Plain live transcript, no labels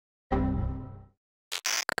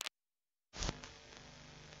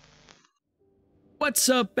What's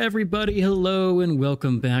up, everybody? Hello, and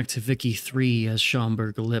welcome back to Vicky 3 as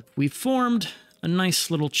Schaumburg Lippe. We've formed a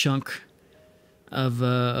nice little chunk of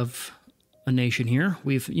a nation here.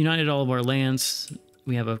 We've united all of our lands.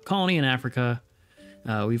 We have a colony in Africa.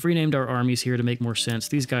 We've renamed our armies here to make more sense.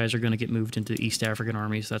 These guys are going to get moved into East African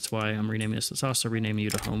armies. That's why I'm renaming this. Let's also rename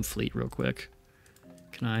you to Home Fleet real quick.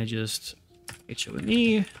 Can I just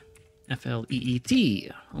HOME,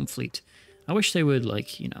 FLEET, Home Fleet. I wish they would,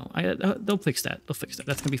 like, you know, they'll fix that. They'll fix that.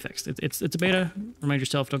 That's gonna be fixed. It's a beta. Remind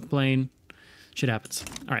yourself, don't complain. Shit happens.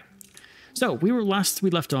 All right. So we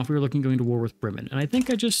left off. We were looking going to war with Bremen, and I think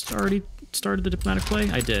I just already started the diplomatic play.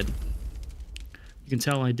 I did. You can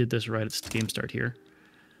tell I did this right at the game start here.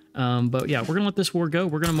 But yeah, we're gonna let this war go.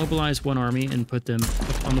 We're gonna mobilize one army and put them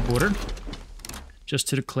up on the border, just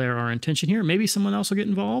to declare our intention here. Maybe someone else will get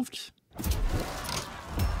involved.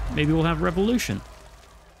 Maybe we'll have a revolution.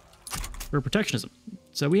 For protectionism.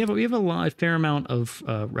 So we have a fair amount of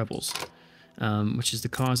rebels, which is the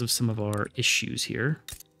cause of some of our issues here.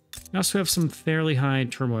 We also have some fairly high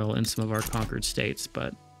turmoil in some of our conquered states,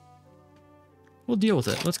 but we'll deal with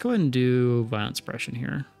it. Let's go ahead and do violent suppression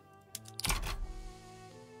here.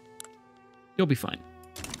 You'll be fine.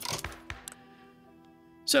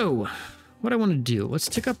 So, what I want to do, let's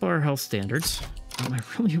tick up our health standards. I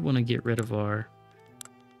really want to get rid of our...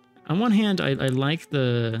 On one hand, I like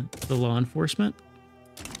the law enforcement.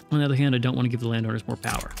 On the other hand, I don't want to give the landowners more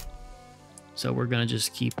power. So we're gonna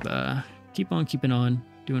just keep on keeping on,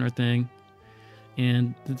 doing our thing.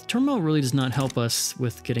 And the turmoil really does not help us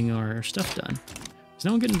with getting our stuff done. Does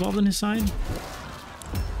no one get involved on his side?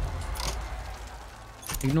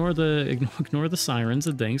 Ignore the sirens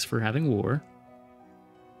and things for having war.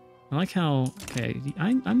 I like how... Okay,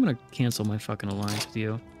 I'm gonna cancel my fucking alliance with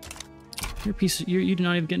you. You do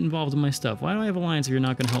not even get involved in my stuff. Why do I have alliance if you're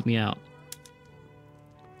not going to help me out?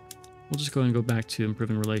 We'll just go ahead and go back to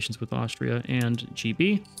improving relations with Austria and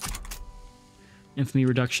GB. Infamy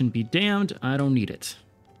reduction be damned. I don't need it.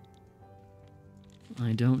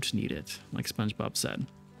 I don't need it, like SpongeBob said.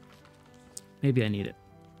 Maybe I need it.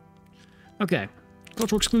 Okay.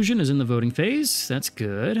 Cultural exclusion is in the voting phase. That's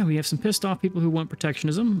good. We have some pissed off people who want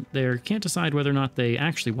protectionism. They can't decide whether or not they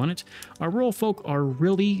actually want it. Our rural folk are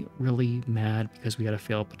really, really mad because we had a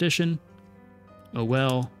failed petition. Oh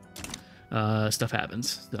well. Stuff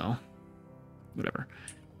happens, so whatever.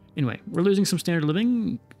 Anyway, we're losing some standard of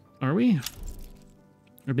living, are we?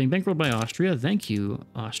 We're being bankrolled by Austria. Thank you,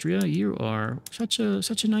 Austria. You are such a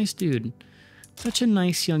nice dude. Such a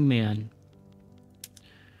nice young man.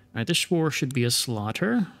 All right, this war should be a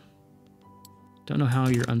slaughter. Don't know how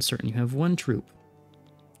you're uncertain. You have one troop.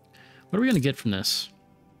 What are we going to get from this?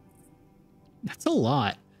 That's a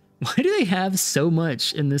lot. Why do they have so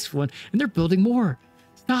much in this one? And they're building more.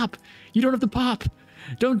 Stop. You don't have the pop.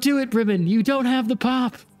 Don't do it, Bremen. You don't have the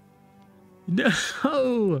pop.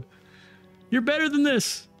 No. You're better than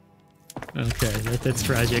this. Okay, that's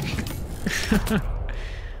tragic.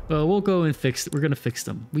 Well, we'll go and fix it. We're going to fix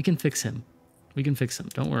them. We can fix him. We can fix him.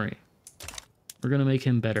 Don't worry. We're going to make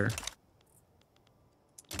him better.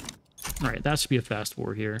 All right, that should be a fast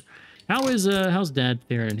war here. How's Dad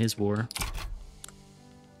faring in his war?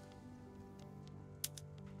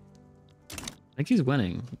 I think he's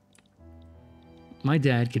winning. My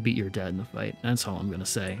dad could beat your dad in the fight. That's all I'm going to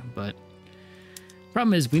say. But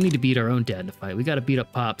problem is, we need to beat our own dad in the fight. We got to beat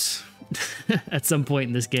up Pops at some point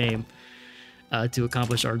in this game to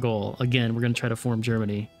accomplish our goal. Again, we're going to try to form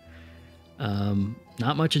Germany.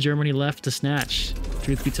 Not much of Germany left to snatch.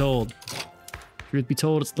 Truth be told. Truth be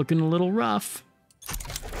told, it's looking a little rough.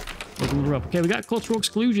 Looking a little rough. Okay, we got cultural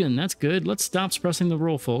exclusion. That's good. Let's stop suppressing the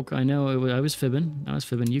rural folk. I know I was fibbing.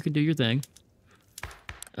 You can do your thing.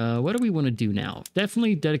 What do we want to do now?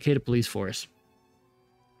 Definitely dedicate a police force.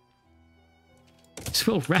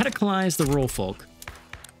 So we'll radicalize the rural folk.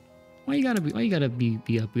 Why you gotta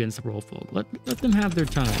be up against the rural folk? Let them have their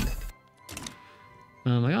time.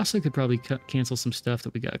 I also could probably cancel some stuff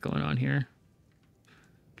that we got going on here.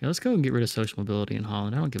 Okay, let's go and get rid of social mobility in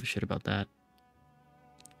Holland. I don't give a shit about that.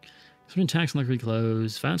 Certain tax and luxury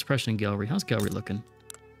clothes. Violent suppression in gallery. How's gallery looking?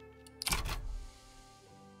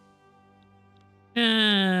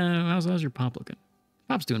 How's your pop looking?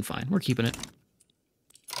 Pop's doing fine. We're keeping it.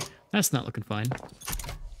 That's not looking fine.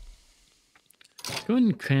 Go ahead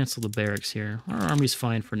and cancel the barracks here. Our army's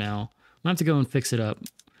fine for now. We'll have to go and fix it up.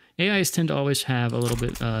 AIs tend to always have a little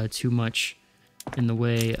bit too much in the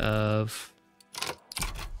way of...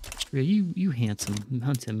 You handsome.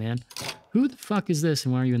 Hunt him, man. Who the fuck is this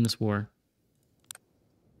and why are you in this war?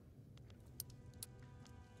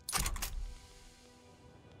 Is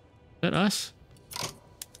that us?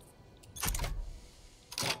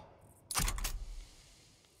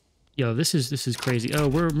 Yo, this is crazy. Oh,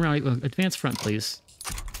 we're right. Advance front, please.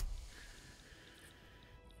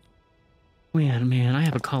 Man, I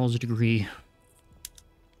have a college degree.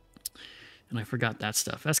 And I forgot that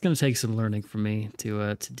stuff. That's going to take some learning for me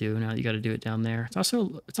to do. Now you got to do it down there. It's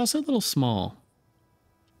also a little small.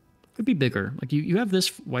 Could be bigger. Like you have this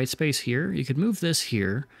white space here. You could move this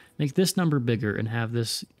here, make this number bigger, and have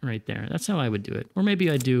this right there. That's how I would do it. Or maybe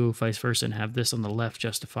I do vice versa and have this on the left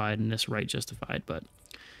justified and this right justified. But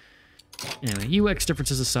anyway, UX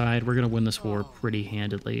differences aside, we're going to win this war pretty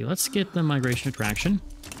handedly. Let's get the migration attraction.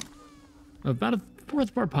 About a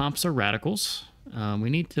fourth of our pops are radicals. We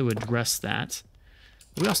need to address that.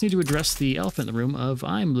 We also need to address the elephant in the room of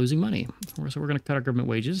I'm losing money. So we're going to cut our government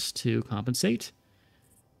wages to compensate.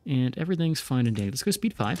 And everything's fine and dandy. Let's go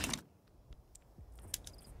speed 5.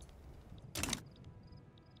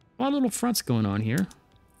 A lot of little fronts going on here.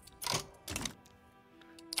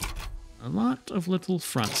 A lot of little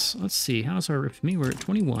fronts. Let's see. How's our... For me, we're at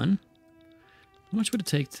 21. How much would it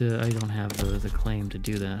take to... I don't have the claim to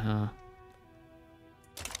do that, huh?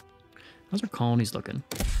 How's our colonies looking?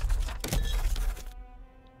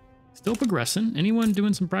 Still progressing. Anyone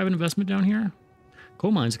doing some private investment down here?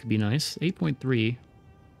 Coal mines could be nice. 8.3.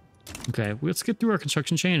 Okay, let's get through our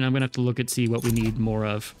construction chain, and I'm going to have to look at see what we need more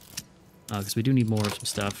of. Because we do need more of some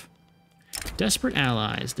stuff. Desperate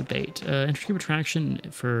allies. Debate. Entry of attraction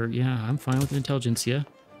for... Yeah, I'm fine with intelligentsia.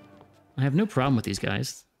 I have no problem with these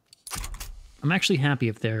guys. I'm actually happy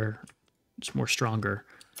if they're just more stronger.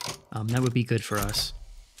 That would be good for us.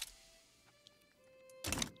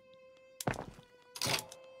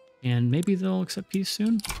 And maybe they'll accept peace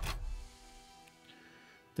soon.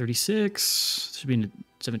 36. Should be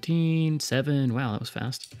 17. 7. Wow, that was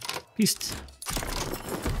fast. Peace.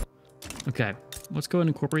 Okay, let's go ahead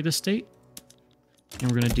and incorporate this state.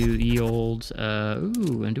 And we're going to do the old...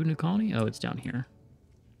 ooh, and do a new colony? Oh, it's down here.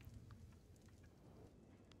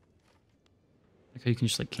 Okay, you can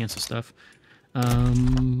just, like, cancel stuff.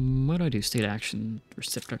 What do I do? State action or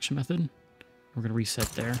step production method? We're going to reset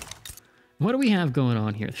there. What do we have going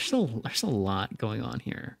on here? There's a lot going on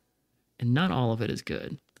here. And not all of it is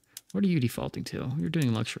good. What are you defaulting to? You're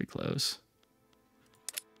doing luxury clothes.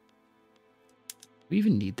 Do we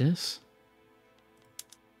even need this?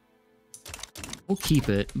 We'll keep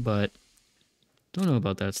it, but don't know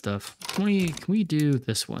about that stuff. Can we do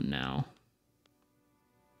this one now?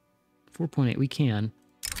 4.8, we can.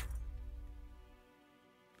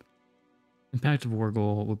 Impact of war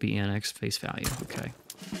goal would be annexed face value. Okay.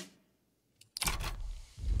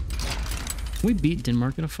 Can we beat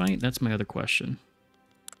Denmark in a fight? That's my other question.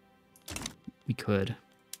 We could.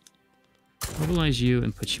 Mobilize you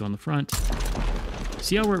and put you on the front.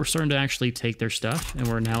 See how we're starting to actually take their stuff, and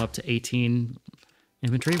we're now up to 18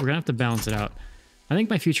 infantry? We're going to have to balance it out. I think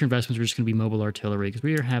my future investments are just going to be mobile artillery, because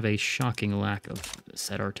we have a shocking lack of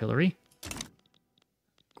set artillery.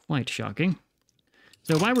 Quite shocking.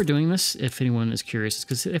 So why we're doing this, if anyone is curious, is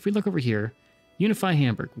because if we look over here, unify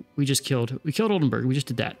Hamburg. We killed Oldenburg. We just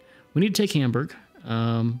did that. We need to take Hamburg.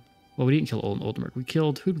 Well, we didn't kill Oldenburg. Who'd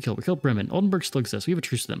we kill? We killed Bremen. Oldenburg still exists. We have a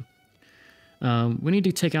truce to them. We need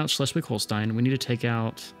to take out Schleswig-Holstein. We need to take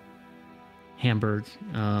out Hamburg.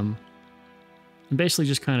 And basically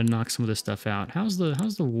just kind of knock some of this stuff out. How's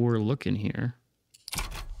the war looking here?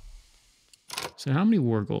 So how many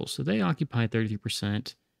war goals? So they occupy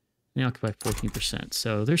 33%. They occupy 14%.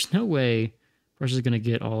 So there's no way Russia's going to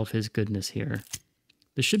get all of his goodness here.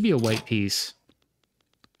 This should be a white piece.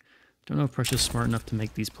 Don't know if Prussia's smart enough to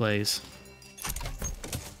make these plays.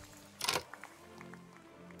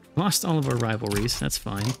 Lost all of our rivalries. That's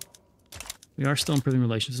fine. We are still improving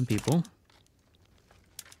relations with people.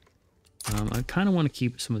 I kind of want to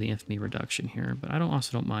keep some of the infamy reduction here, but I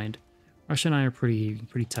also don't mind. Russia and I are pretty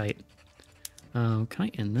tight. Can I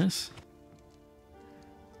end this?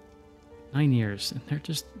 9 years, and they're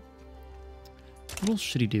just little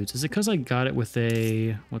shitty dudes. Is it because I got it with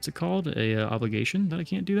a, what's it called? A obligation that I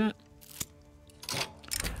can't do that?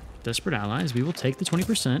 Desperate allies. We will take the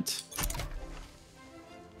 20%.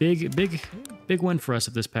 Big win for us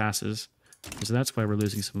if this passes. So that's why we're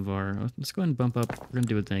losing some of our... Let's go ahead and bump up. We're going to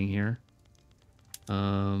do a thing here.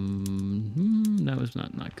 That was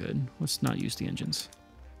not good. Let's not use the engines.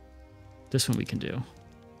 This one we can do.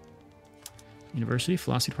 University,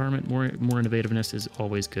 philosophy department, more innovativeness is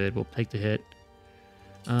always good. We'll take the hit.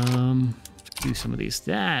 Do some of these.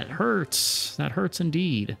 That hurts. That hurts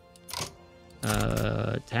indeed.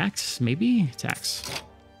 Tax, maybe? Tax.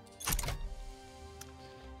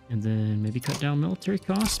 And then maybe cut down military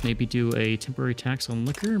costs. Maybe do a temporary tax on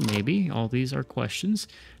liquor. Maybe. All these are questions.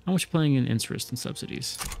 How much playing in interest and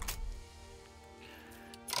subsidies?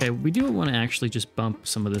 Okay, we do want to actually just bump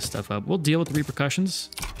some of this stuff up. We'll deal with the repercussions.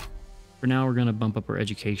 For now, we're going to bump up our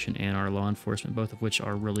education and our law enforcement, both of which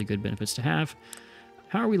are really good benefits to have.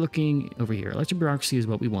 How are we looking over here? Elected bureaucracy is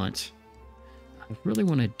what we want. I really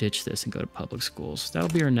want to ditch this and go to public schools. That'll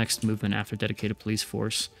be our next movement after dedicated police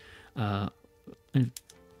force. And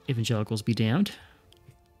evangelicals be damned.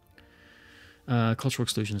 Cultural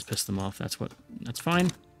exclusion has pissed them off. That's fine.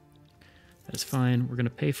 That is fine. We're going to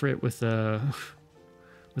pay for it with our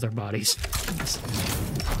bodies.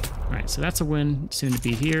 All right, so that's a win. Soon to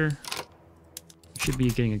be here. Should be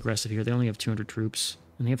getting aggressive here. They only have 200 troops,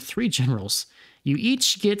 and they have 3 generals. You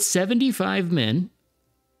each get 75 men.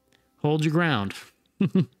 Hold your ground.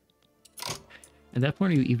 At that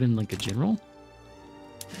point, are you even like a general?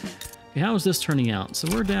 Okay, how is this turning out? So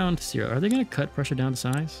we're down to 0. Are they going to cut Prussia down to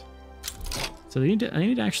size? So I need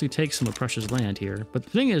to actually take some of Prussia's land here. But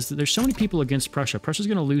the thing is, there's so many people against Prussia. Prussia's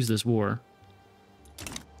going to lose this war.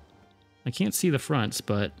 I can't see the fronts,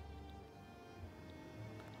 but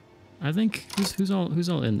I think who's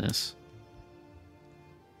all in this?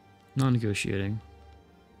 Non-negotiating.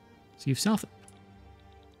 So you've South.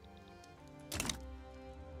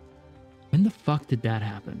 When the fuck did that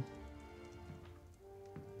happen?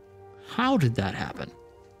 How did that happen?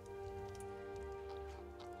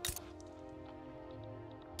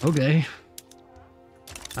 Okay.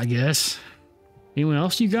 I guess. Anyone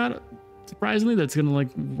else you got, surprisingly, that's gonna, like,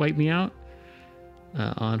 wipe me out?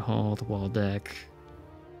 On hall, the wall deck.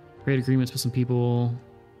 Trade agreements with some people.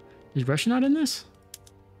 Is Russia not in this?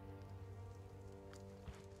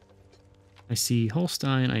 I see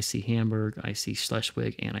Holstein, I see Hamburg, I see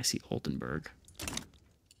Schleswig, and I see Oldenburg.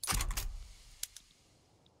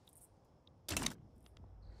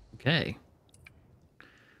 Okay.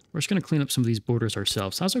 We're just going to clean up some of these borders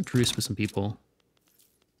ourselves. How's our truce with some people?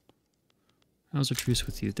 How's our truce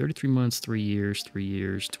with you? 33 months, 3 years, 3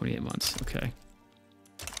 years, 28 months. Okay.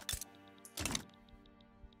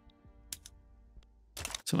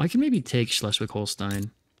 So I can maybe take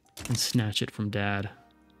Schleswig-Holstein and snatch it from Dad.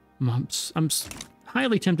 I'm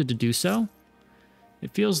highly tempted to do so.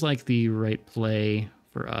 It feels like the right play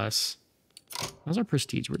for us. How's our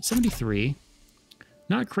prestige? We're at 73.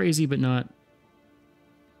 Not crazy, but not,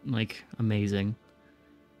 like, amazing.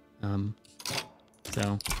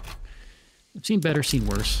 So, I've seen better, seen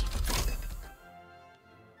worse.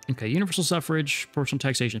 Okay, universal suffrage, proportional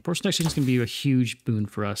taxation. Proportional taxation is going to be a huge boon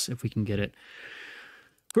for us if we can get it.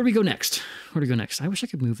 Where do we go next? Where do we go next? I wish I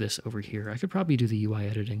could move this over here. I could probably do the UI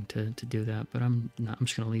editing to do that, but I'm not. I'm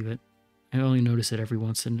just going to leave it. I only notice it every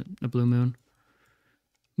once in a blue moon.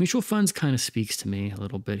 Mutual funds kind of speaks to me a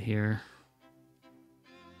little bit here.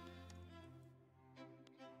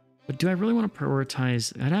 But do I really want to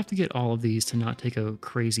prioritize? I'd have to get all of these to not take a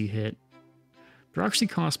crazy hit. Bureaucracy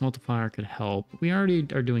cost multiplier could help. We already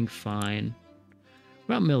are doing fine.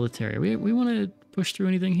 What about military? We want to push through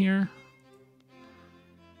anything here?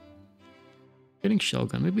 Getting shell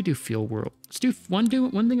gun. Maybe we do field world. Let's do one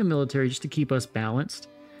thing in military just to keep us balanced.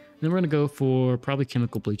 And then we're going to go for probably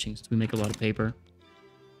chemical bleaching since we make a lot of paper.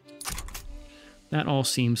 That all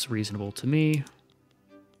seems reasonable to me.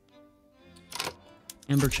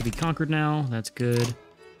 Hamburg should be conquered now. That's good. And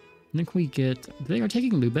then can we get... They are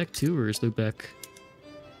taking Lübeck too, or is Lübeck...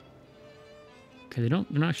 Okay, they're not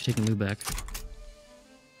actually taking Lübeck.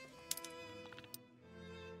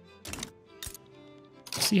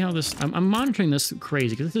 See how this... I'm monitoring this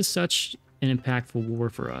crazy, because this is such an impactful war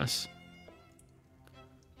for us.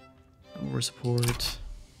 War support.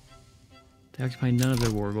 They occupy none of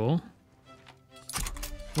their war goal.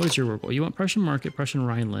 What is your war goal? You want Prussian market, Prussian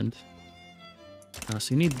Rhineland.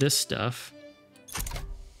 So you need this stuff.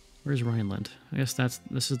 Where's Rhineland? I guess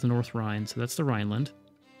this is the North Rhine, so that's the Rhineland.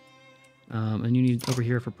 And you need over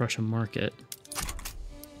here for Prussian market.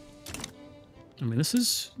 I mean, this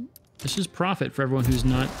is profit for everyone who's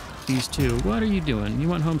not these two. What are you doing? You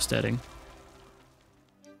want homesteading.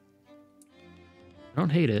 I don't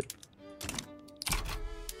hate it.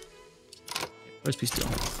 Let's be still.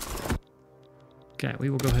 Okay, we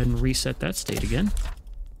will go ahead and reset that state again.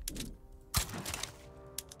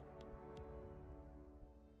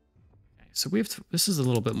 So we have to, this is a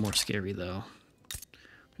little bit more scary though.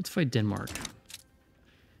 Let's fight Denmark.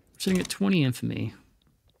 We're sitting at 20 infamy.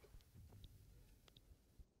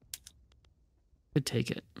 Could take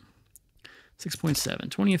it. 6.7.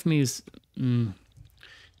 20 infamy is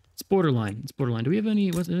it's borderline. It's borderline. Do we have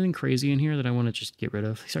anything crazy in here that I want to just get rid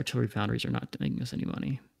of? These artillery foundries are not making us any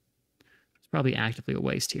money. It's probably actively a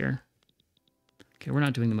waste here. Okay, we're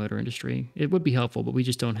not doing the motor industry. It would be helpful, but we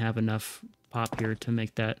just don't have enough pop here to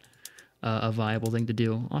make that a viable thing to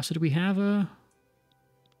do. Also, do we have a...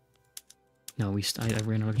 No, I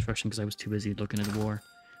ran out of construction because I was too busy looking at the war.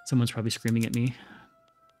 Someone's probably screaming at me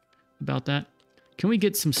about that. Can we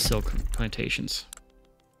get some silk plantations?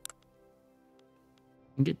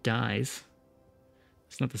 And get dyes.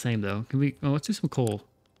 It's not the same though. Can we? Oh, let's do some coal.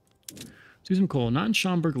 Let's do some coal. Not in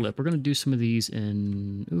Schaumburg Lippe. We're gonna do some of these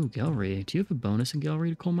in. Ooh, Gallery. Do you have a bonus in Gallery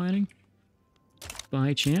to coal mining?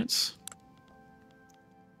 By chance?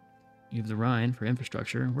 You have the Rhine for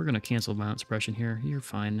infrastructure. We're gonna cancel violent suppression here. You're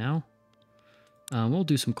fine now. We'll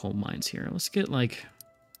do some coal mines here. Let's get like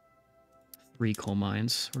 3 coal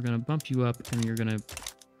mines. We're gonna bump you up, and you're gonna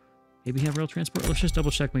maybe have rail transport. Let's just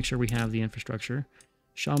double check, make sure we have the infrastructure.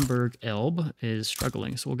 Schaumburg Elbe is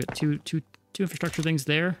struggling, so we'll get two infrastructure things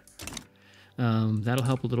there. That'll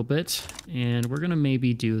help a little bit, and we're gonna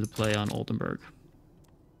maybe do the play on Oldenburg.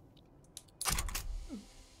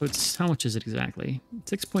 But how much is it exactly?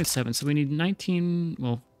 6.7. So we need 19.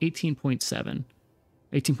 Well, 18.7.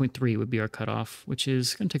 18.3 would be our cutoff, which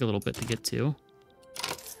is gonna take a little bit to get to.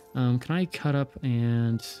 Can I cut up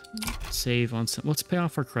and save on some? Let's pay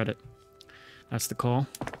off our credit. That's the call.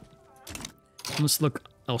 Let's look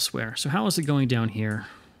elsewhere. So how is it going down here?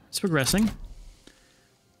 It's progressing.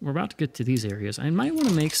 We're about to get to these areas. I might want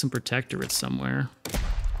to make some protectorates somewhere.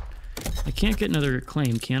 I can't get another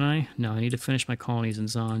claim, can I? No, I need to finish my colonies in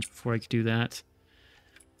Zanj before I can do that.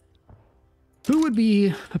 Who would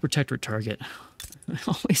be a protectorate target? I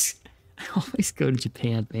always go to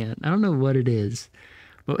Japan, man. I don't know what it is.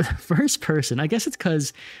 But first person, I guess it's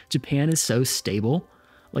because Japan is so stable.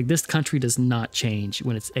 Like, this country does not change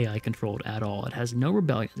when it's AI controlled at all. It has no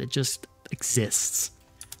rebellion. It just exists.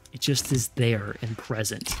 It just is there and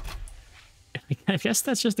present. I guess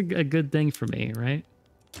that's just a good thing for me, right?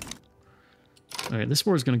 All right, this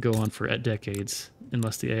war is going to go on for decades,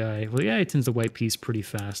 unless the AI... Well, the AI tends to wipe peace pretty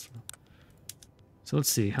fast. So let's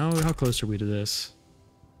see. How close are we to this?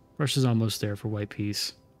 Russia's almost there for white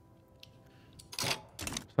peace. So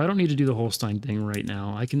I don't need to do the Holstein thing right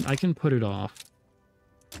now. I can put it off.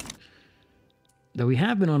 Though we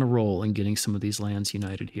have been on a roll in getting some of these lands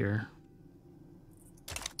united here.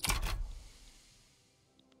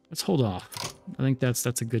 Let's hold off. I think that's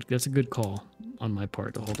a good call on my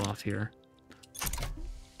part to hold off here.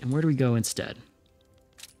 And where do we go instead?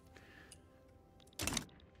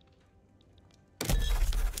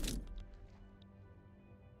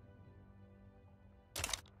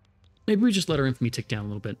 Maybe we just let our infamy tick down a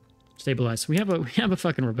little bit. Stabilize. We have a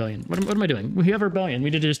fucking rebellion. What am I doing? We have a rebellion. We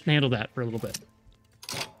need to just handle that for a little bit.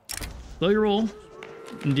 Slow your roll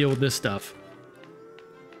and deal with this stuff.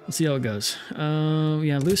 Let's see how it goes.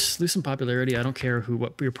 Yeah, lose some popularity. I don't care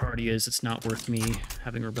what your party is. It's not worth me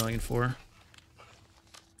having a rebellion for.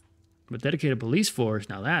 But dedicated police force,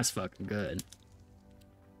 now that's fucking good.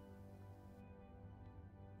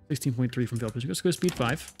 16.3 from failed. Let's go speed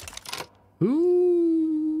 5.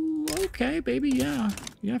 Ooh, okay, baby, yeah.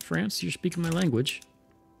 Yeah, France, you're speaking my language.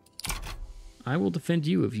 I will defend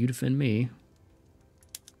you if you defend me.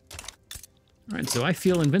 All right, so I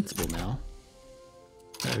feel invincible now.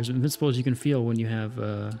 As invincible as you can feel when you have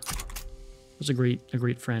there's a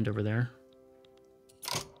great friend over there.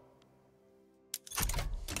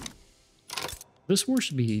 This war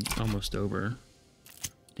should be almost over.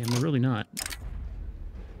 Damn, we're really not.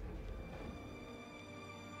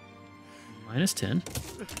 -10.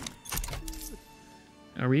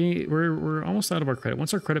 Are we're almost out of our credit.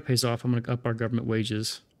 Once our credit pays off, I'm gonna up our government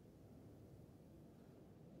wages.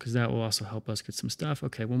 Because that will also help us get some stuff.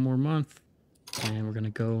 Okay, 1 more month. And we're gonna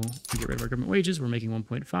go and get rid of our government wages. We're making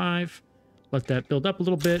 1.5. Let that build up a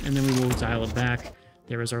little bit, and then we will dial it back.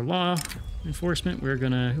 There is our law enforcement. We're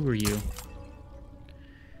gonna... Who are you?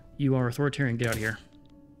 You are authoritarian. Get out of here.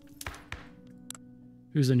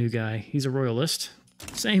 Who's the new guy? He's a royalist.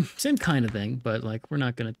 Same kind of thing, but like we're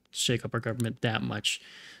not gonna shake up our government that much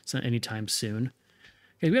anytime soon.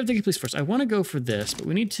 Okay, we have to get police first. I want to go for this, but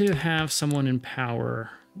we need to have someone in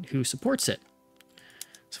power who supports it.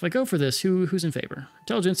 So if I go for this, who's in favor?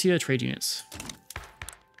 Intelligentsia, trade units.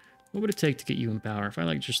 What would it take to get you in power? If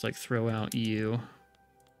I just throw out you,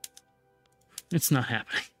 it's not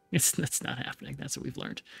happening. That's not happening. That's what we've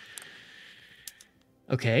learned.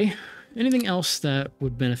 Okay. Anything else that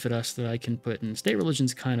would benefit us that I can put in? State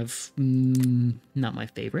religion's kind of not my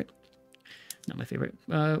favorite. Not my favorite.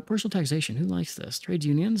 Personal taxation. Who likes this? Trade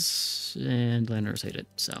unions and landowners hate it.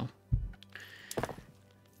 So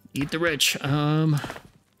eat the rich.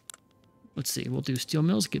 Let's see. We'll do steel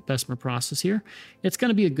mills. Get Bessemer process here. It's going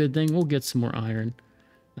to be a good thing. We'll get some more iron.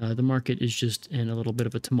 The market is just in a little bit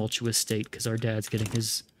of a tumultuous state because our dad's getting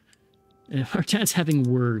his... Our dad's having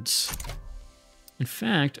words. In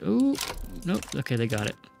fact... Oh, nope. Okay, they got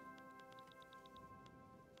it.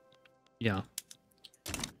 Yeah.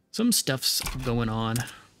 Some stuff's going on.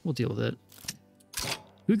 We'll deal with it.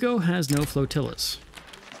 Hugo has no flotillas.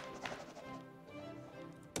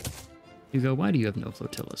 Hugo, why do you have no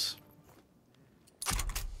flotillas?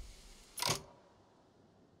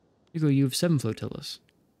 Hugo, you have 7 flotillas.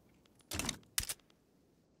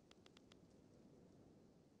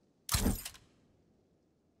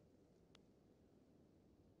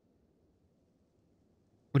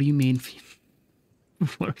 What do you mean?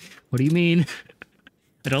 What do you mean?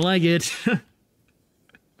 I don't like it.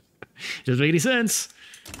 Doesn't make any sense.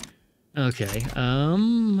 Okay,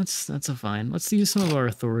 that's a fine. Let's use some of our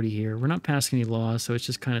authority here. We're not passing any laws, so it's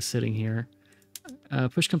just kind of sitting here.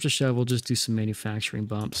 Push comes to shove, we'll just do some manufacturing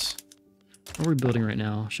bumps. What are we building right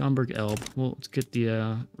now? Schaumburg Elbe. Well, let's get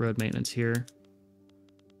the road maintenance here.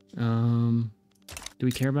 Do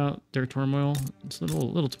we care about their turmoil? It's a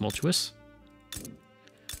little tumultuous.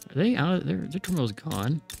 Are they out of their turmoil's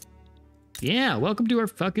gone? Yeah, welcome to our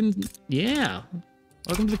fucking... Yeah!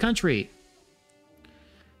 Welcome to the country.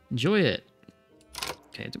 Enjoy it.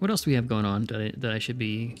 Okay, what else do we have going on that I should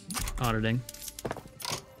be auditing?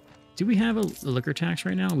 Do we have a liquor tax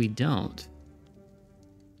right now? We don't.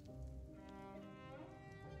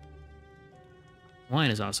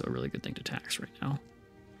 Wine is also a really good thing to tax right now.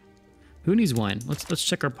 Who needs wine? Let's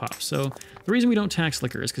check our pops. So the reason we don't tax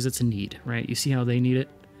liquor is because it's a need, right? You see how they need it?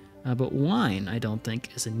 But wine, I don't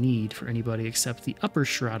think, is a need for anybody except the upper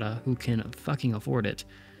strata who can fucking afford it.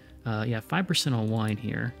 Yeah, 5% on wine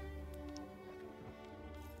here.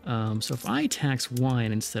 So if I tax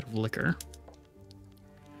wine instead of liquor,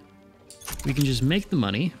 we can just make the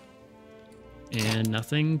money and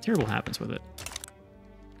nothing terrible happens with it.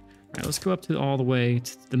 All right, let's go up to all the way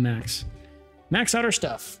to the max. Max out our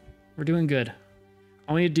stuff. We're doing good.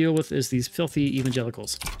 All we need to deal with is these filthy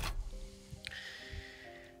evangelicals.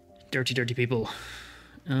 Dirty, dirty people.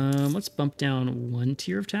 Let's bump down 1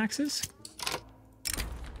 tier of taxes.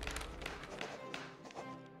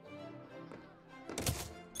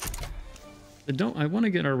 I want to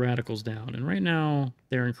get our radicals down, and right now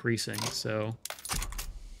they're increasing, so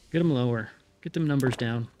get them lower. Get them numbers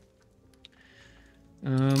down.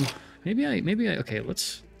 Maybe I okay,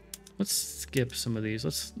 let's skip some of these.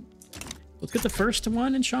 Let's get the first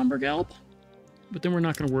one in Schaumburg Elbe. But then we're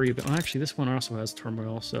not going to worry about... Oh, actually, this one also has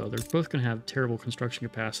turmoil, so they're both going to have terrible construction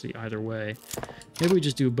capacity either way. Maybe we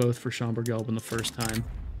just do both for Schaumburg Elbe the first time.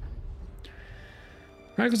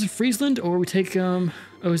 Radicals in Friesland, or we take... Oh,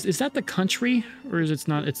 is that the country? Or is it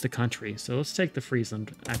not? It's the country. So let's take the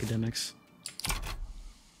Friesland academics.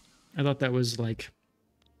 I thought that was, like...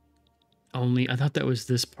 I thought that was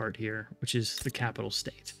this part here, which is the capital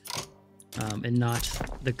state. And not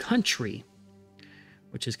the country.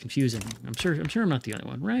 Which is confusing. I'm sure I'm not the only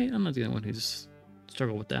one, right? I'm not the only one who's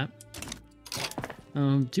struggled with that.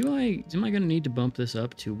 Am I gonna need to bump this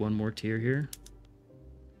up to 1 more tier here?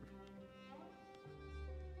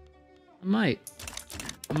 I might,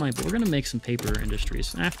 but we're gonna make some paper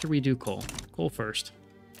industries after we do coal. Coal first.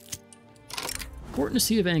 Port in a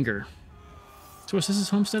Sea of Anger. So this is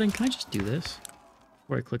homesteading. Can I just do this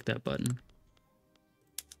before I click that button?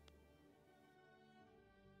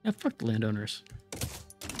 Yeah, fuck the landowners.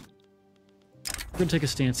 We're gonna take a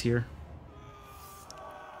stance here.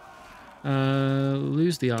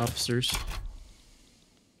 Lose the officers.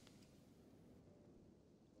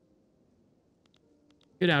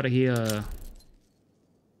 Get out of here.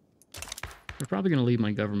 We're probably gonna leave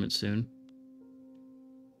my government soon.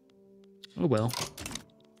 Oh well.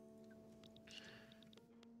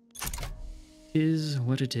 Is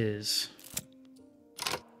what it is.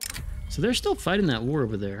 So they're still fighting that war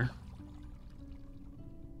over there.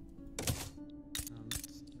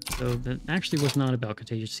 So that actually was not about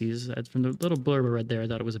contagious disease. From the little blurb I read there, I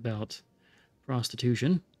thought it was about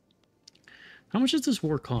prostitution. How much does this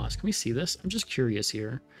war cost? Can we see this? I'm just curious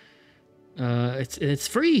here. It's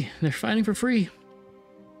free. They're fighting for free.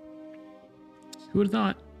 Who would have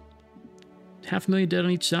thought? 500,000 dead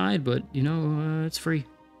on each side, but you know, it's free.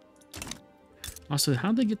 Also,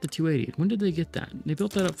 how'd they get the 280? When did they get that? They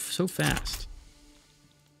built that up so fast.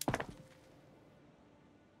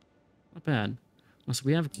 Not bad. So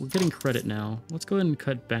we're getting credit now. Let's go ahead and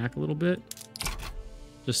cut back a little bit.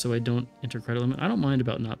 Just so I don't enter credit limit. I don't mind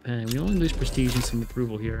about not paying. We only lose prestige and some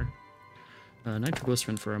approval here.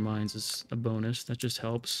 Nitroglycerin for our mines is a bonus. That just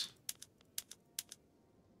helps.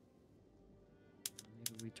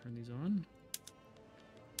 Maybe we turn these on.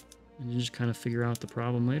 And you just kind of figure out the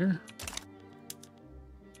problem later.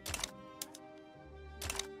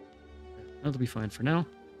 That'll be fine for now.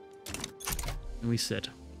 And we sit.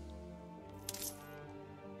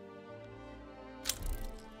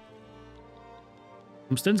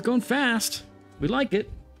 Homestead's going fast. We like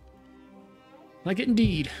it. Like it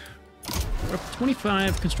indeed. We're up to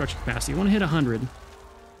 25 construction capacity. We want to hit 100.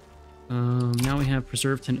 Now we have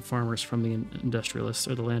preserved tenant farmers from the industrialists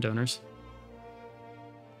or the landowners.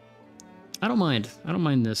 I don't mind. I don't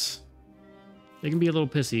mind this. They can be a little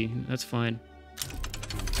pissy. That's fine.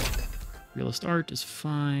 Realist art is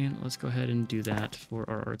fine. Let's go ahead and do that for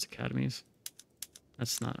our arts academies.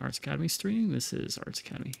 That's not Arts Academy stream. This is Arts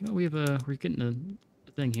Academy. Oh, we're getting a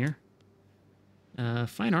thing here.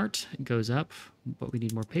 Fine art goes up, but we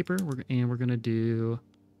need more paper. We're gonna do.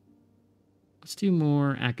 Let's do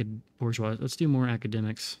more bourgeois. Let's do more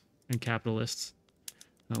academics and capitalists.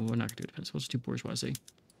 No, we're not gonna do it. We'll just do bourgeoisie.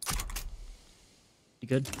 You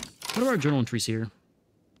good? What are our journal entries here?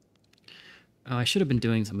 Oh, I should have been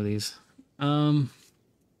doing some of these. Rail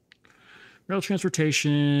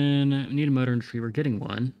transportation. We need a motor entry. We're getting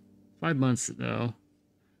one. 5 months though.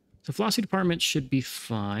 So philosophy department should be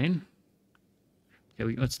fine.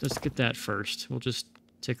 Okay, let's get that first. We'll just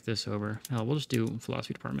tick this over. Hell, we'll just do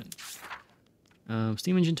philosophy department.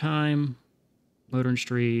 Steam engine time, motor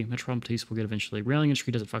industry, metropolitan police we'll get eventually. Railing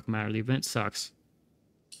industry doesn't fucking matter. The event sucks.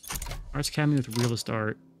 Arts Academy with realist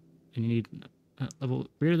art, and you need a level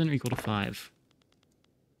greater than or equal to 5.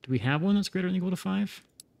 Do we have one that's greater than or equal to 5?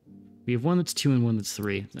 We have one that's 2 and one that's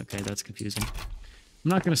 3. Okay, that's confusing. I'm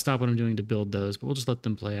not going to stop what I'm doing to build those, but we'll just let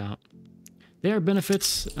them play out. They are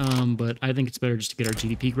benefits, but I think it's better just to get our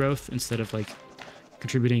GDP growth instead of like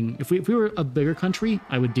contributing. If we were a bigger country,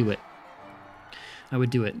 I would do it. I would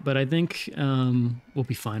do it, but I think we'll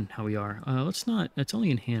be fine how we are. Let's not. It's only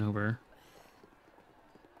in Hanover.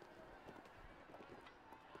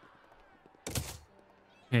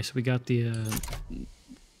 Okay, so we got the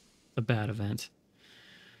bad event.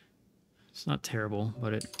 It's not terrible,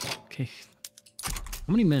 but it. Okay,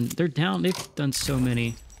 how many men? They're down. They've done so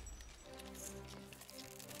many.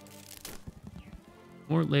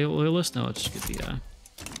 More loyalists? No, let's just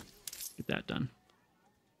get that done.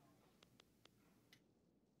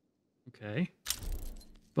 Okay.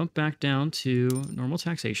 Bump back down to normal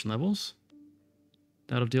taxation levels.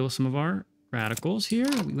 That'll deal with some of our radicals here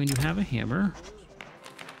when you have a hammer.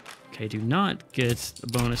 Okay, do not get a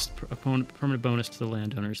bonus, a permanent bonus to the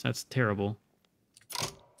landowners. That's terrible.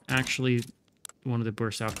 Actually, one of the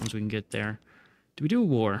worst outcomes we can get there. Do we do a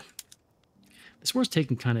war? This war's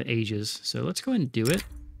taking kind of ages, so let's go ahead and do it.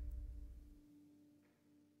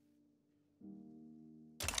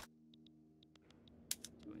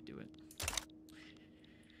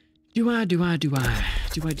 Do it? Do I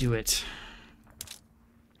do it?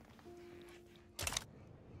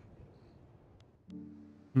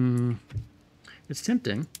 It's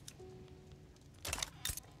tempting.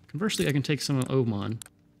 Conversely, I can take some of Oman.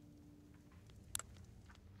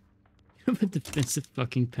 You have a defensive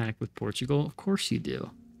fucking pact with Portugal? Of course you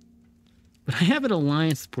do. But I have an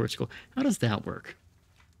alliance with Portugal. How does that work?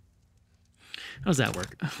 How does that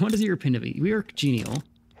work? What is your opinion of it? We are genial.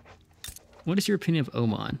 What is your opinion of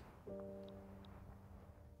Oman?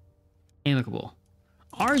 Amicable.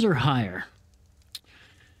 Ours are higher.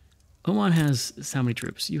 Oman has how many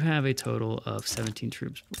troops? You have a total of 17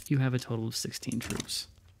 troops. You have a total of 16 troops.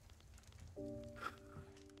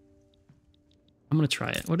 I'm going to try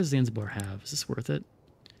it. What does Zanzibar have? Is this worth it?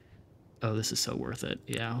 Oh, this is so worth it.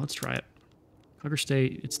 Yeah, let's try it. Conquer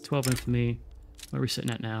State, it's 12 infamy. What are we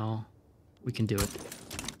sitting at now? We can do it.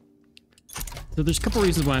 So there's a couple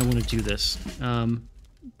reasons why I want to do this.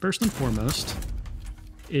 First and foremost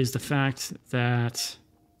is the fact that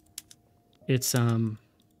it's...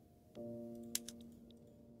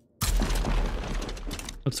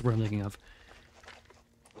 what's the word I'm thinking of?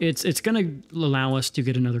 It's going to allow us to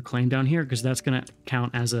get another claim down here because that's going to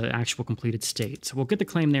count as an actual completed state. So we'll get the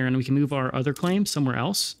claim there and we can move our other claim somewhere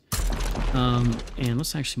else. And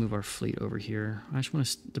let's actually move our fleet over here. I just want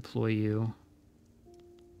to deploy you.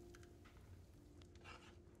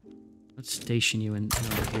 Let's station you in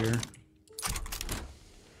over here.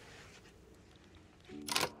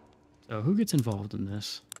 So who gets involved in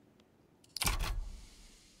this?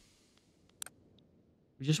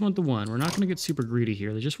 We just want the one. We're not going to get super greedy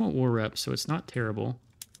here. They just want war reps, so it's not terrible.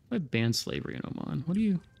 I banned slavery in Oman. What do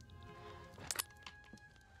you...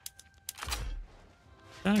 Does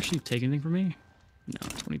that actually take anything from me? No,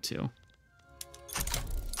 22.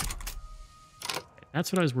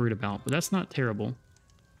 That's what I was worried about, but that's not terrible.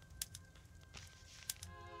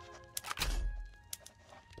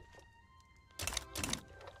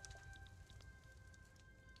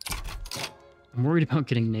 I'm worried about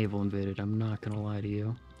getting naval invaded. I'm not going to lie to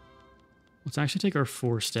you. Let's actually take our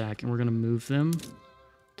 4 stack and we're going to move them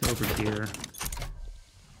to over here.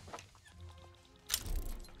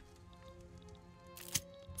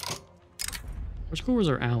 Portugal was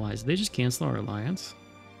our allies. Did they just cancel our alliance?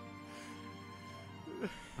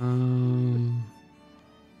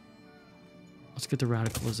 Let's get the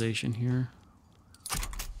radicalization here.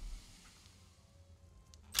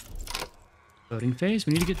 Voting phase.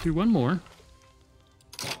 We need to get through one more.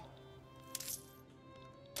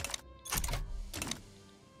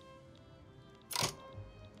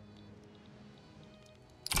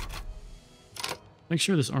 Make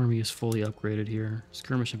sure this army is fully upgraded here.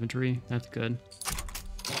 Skirmish infantry. That's good.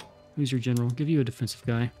 Who's your general? Give you a defensive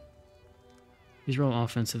guy. These are all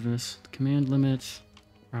offensiveness. Command limit.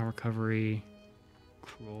 Power recovery.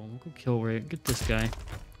 Cruel. We'll go kill rate. Get this guy.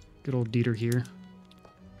 Good old Dieter here.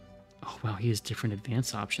 Oh, wow. He has different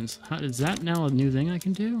advance options. Is that now a new thing I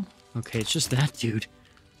can do? Okay, it's just that dude.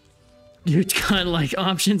 Dude's got like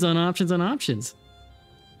options on options on options.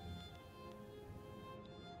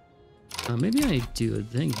 Maybe I do a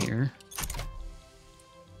thing here.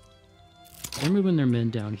 They're moving their men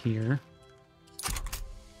down here.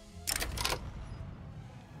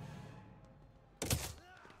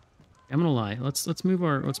 I'm gonna lie. Let's move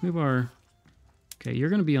our Okay, you're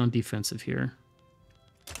gonna be on defensive here.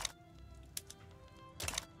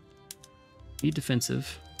 Be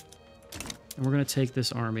defensive. And we're gonna take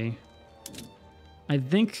this army. I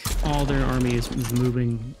think all their army is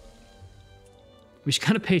moving. We should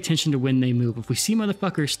kind of pay attention to when they move. If we see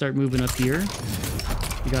motherfuckers start moving up here,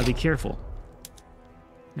 we gotta be careful.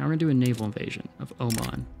 Now we're gonna do a naval invasion of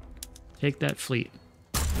Oman. Take that fleet.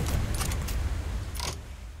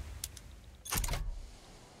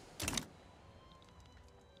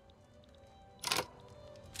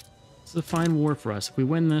 This is a fine war for us. If we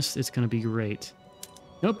win this, it's gonna be great.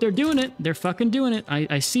 Nope, they're doing it. They're fucking doing it.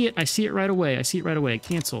 I see it. I see it right away. I see it right away.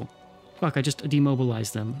 Cancel. Fuck, I just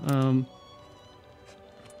demobilized them.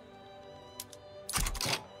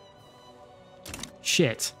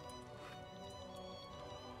 Shit.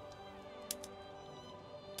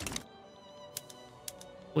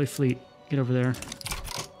 Holy fleet, get over there.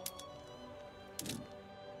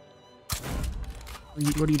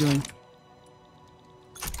 What are you doing?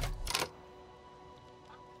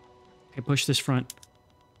 Okay, push this front.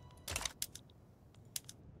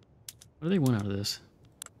 What do they want out of this?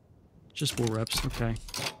 Just war reps, okay.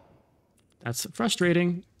 That's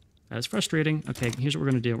frustrating. That's frustrating. Okay, here's what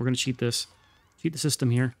we're gonna do. We're gonna cheat this. Cheat the system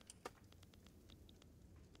here.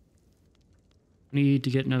 Need to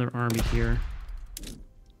get another army here.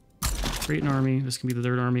 Create an army. This can be the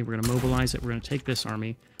third army. We're gonna mobilize it. We're gonna take this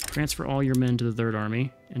army. Transfer all your men to the third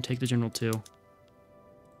army and take the general too.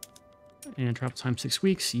 And travel time 6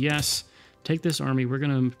 weeks. Yes. Take this army. We're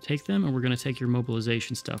going to take them and we're going to take your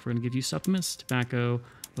mobilization stuff. We're going to give you supplements, tobacco,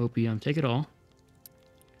 opium. Take it all.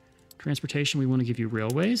 Transportation, we want to give you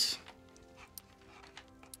railways.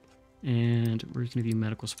 And we're going to give you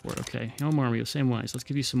medical support. Okay. Home army, same wise. Let's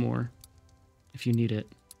give you some more if you need it.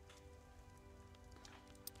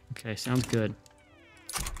 Okay, sounds good.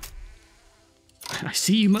 I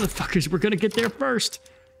see you motherfuckers. We're going to get there first.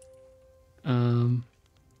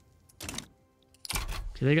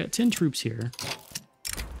 Okay, they got 10 troops here.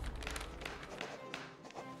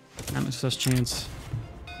 Not much success chance.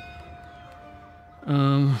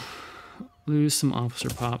 Lose some officer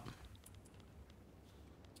pop.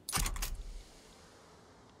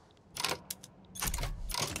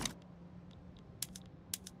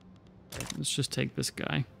 Okay, let's just take this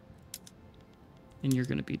guy. And you're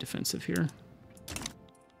going to be defensive here.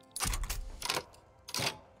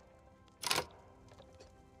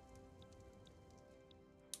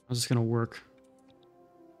 How's this gonna work?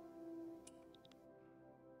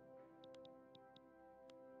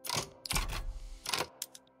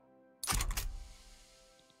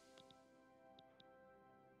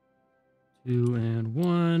 Two and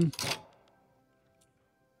one.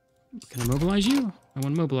 Can I mobilize you? I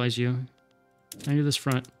want to mobilize you. Can I do this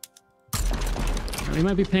front? Now, we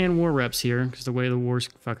might be paying war reps here because the way the war's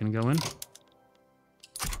fucking going.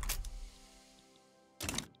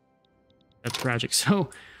 That's tragic. So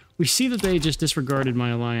we see that they just disregarded my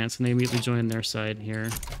alliance and they immediately joined their side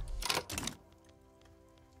here.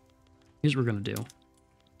 Here's what we're going to do.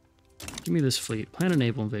 Give me this fleet. Plan a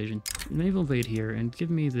naval invasion. Naval invade here and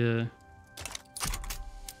give me the...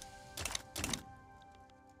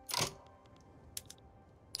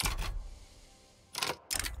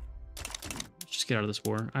 Let's just get out of this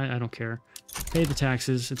war. I don't care. Pay the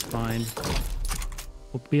taxes. It's fine.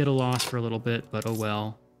 We'll be at a loss for a little bit, but oh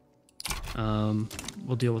well.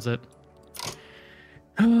 We'll deal with it.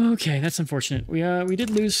 Okay, that's unfortunate. We did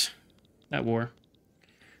lose that war.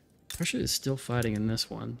 Russia is still fighting in this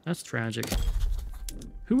one. That's tragic.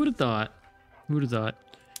 Who would have thought? Who would have thought?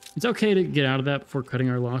 It's okay to get out of that before cutting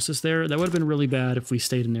our losses there. That would have been really bad if we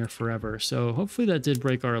stayed in there forever. So hopefully that did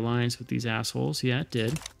break our alliance with these assholes. Yeah, it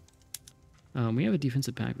did. We have a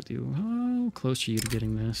defensive pact with you. How close are you to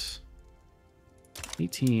getting this?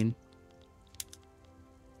 18.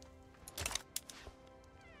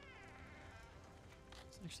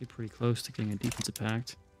 It's actually pretty close to getting a defensive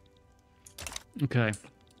pact. Okay.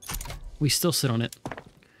 We still sit on it.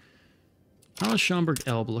 How is Schaumburg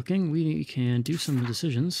Elbe looking? We can do some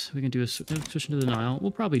decisions. We can do a switch into the Nile.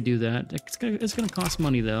 We'll probably do that. It's gonna cost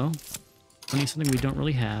money, though. Money is something we don't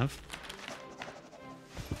really have.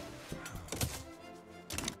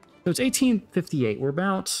 So it's 1858. We're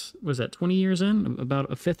about, what is that, 20 years in?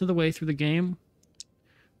 About a fifth of the way through the game.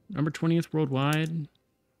 Number 20th worldwide.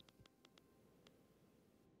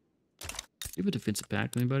 Do you have a defensive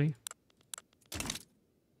pact, anybody?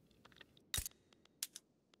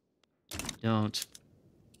 Don't.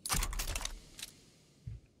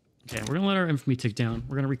 Okay, we're gonna let our infamy tick down.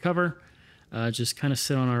 We're gonna recover. Just kind of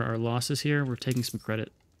sit on our losses here. We're taking some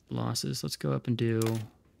credit losses. Let's go up and do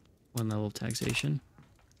 1 level of taxation.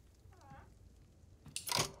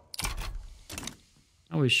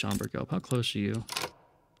 How is Schaumburg up? How close are you?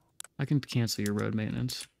 I can cancel your road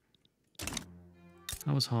maintenance.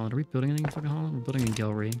 How was Holland? Are we building anything in fucking Holland? We're building in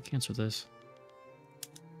Gelry. Cancel this.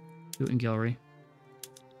 Do it in Gelry.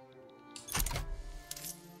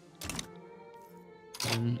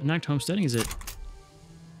 And enact homesteading, is it?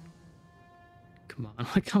 Come on,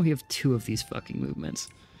 like how we have 2 of these fucking movements.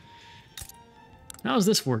 How's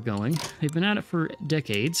this war going? They've been at it for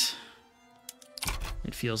decades.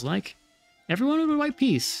 It feels like. Everyone would white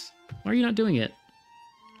peace. Why are you not doing it?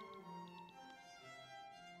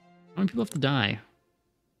 How many people have to die?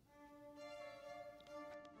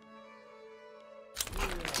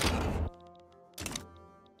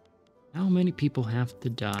 How many people have to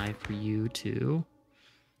die for you to...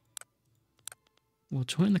 Well,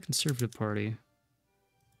 join the Conservative Party.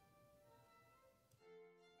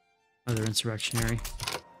 Oh, they're insurrectionary.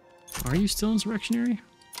 Are you still insurrectionary?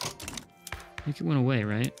 I think it went away,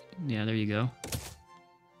 right? Yeah, there you go.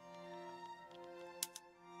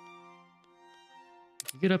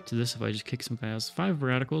 I could get up to this if I just kick some guys. 5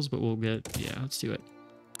 radicals, but we'll get... Yeah, let's do it.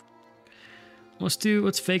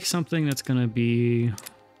 Let's fake something that's gonna be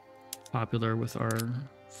popular with our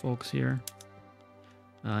folks here.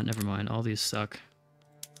 Never mind, all these suck.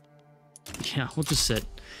 Yeah, we'll just sit.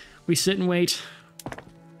 We sit and wait.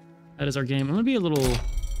 That is our game. I'm gonna be a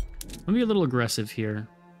little aggressive here.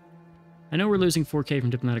 I know we're losing 4K from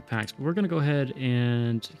diplomatic pacts, but we're gonna go ahead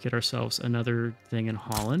and get ourselves another thing in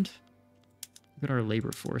Holland. Look at our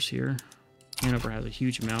labor force here. Hanover has a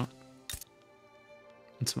huge amount.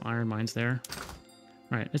 And some iron mines there.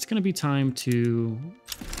 Alright, it's gonna be time to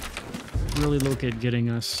really look at getting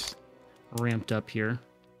us ramped up here.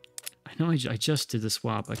 I know I just did the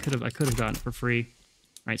swap. I could have gotten it for free.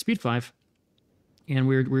 All right, speed 5, and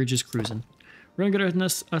we're just cruising. We're gonna get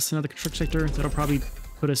us another construction sector. That'll probably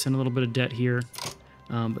put us in a little bit of debt here,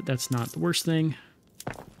 but that's not the worst thing.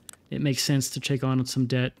 It makes sense to take on some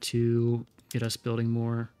debt to get us building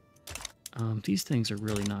more. These things are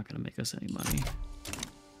really not gonna make us any money,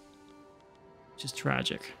 which is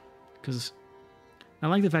tragic, because I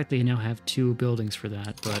like the fact they now have 2 buildings for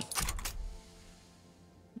that, but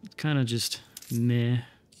it's kind of just meh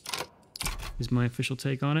is my official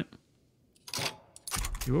take on it.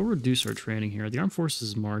 We will reduce our training here. The armed forces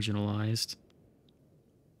is marginalized.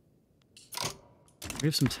 We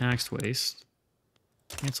have some tax waste.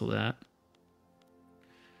 Cancel that.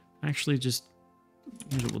 Actually, just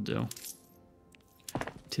here's what we'll do.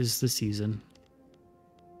 'Tis the season.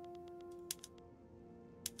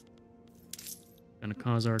 Gonna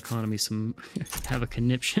cause our economy some have a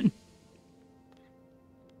conniption.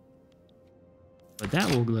 But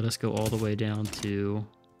that will let us go all the way down to...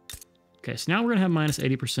 Okay, so now we're gonna have minus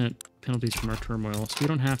 80% penalties from our turmoil, so we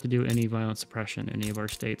don't have to do any violent suppression in any of our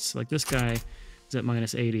states. Like this guy is at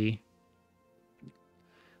minus 80.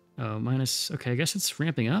 Oh, minus... Okay, I guess it's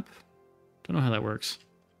ramping up. Don't know how that works.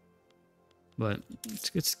 But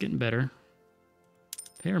it's getting better.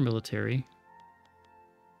 Pay our military.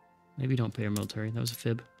 Maybe don't pay our military. That was a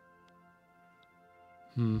fib.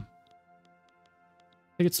 Take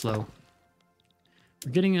it slow.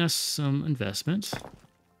 We're getting us some investment.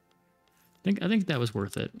 I think that was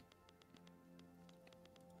worth it.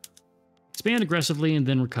 Expand aggressively and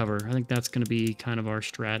then recover. I think that's going to be kind of our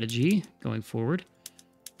strategy going forward.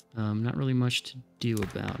 Not really much to do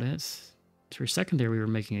about it. For a second there, we were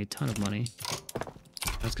making a ton of money.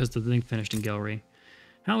 That's because the thing finished in Gelry.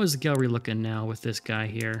 How is Gelry looking now with this guy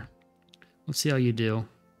here? Let's see how you do.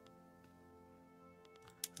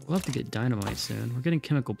 We'll have to get dynamite soon. We're getting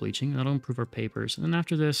chemical bleaching. That'll improve our papers. And then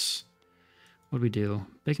after this, what do we do?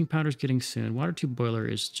 Baking powder's getting soon. Water tube boiler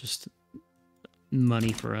is just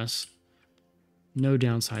money for us. No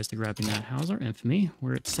downsides to grabbing that. How's our infamy?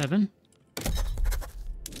 We're at 7. What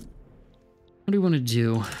do we want to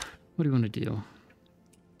do? What do we want to do?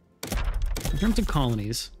 In terms of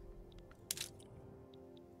colonies,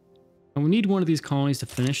 and we need one of these colonies to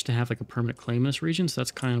finish to have like a permanent claim in this region, so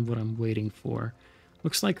that's kind of what I'm waiting for.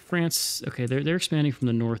 Looks like France, okay, they're expanding from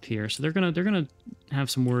the north here, so they're gonna have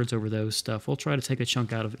some words over those stuff. We'll try to take a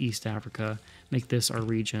chunk out of East Africa, make this our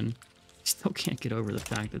region. Still can't get over the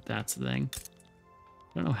fact that that's the thing.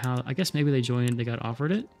 I don't know how, I guess maybe they joined, they got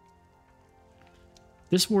offered it.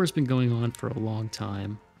 This war has been going on for a long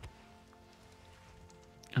time.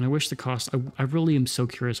 And I wish the cost, I really am so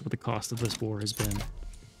curious what the cost of this war has been.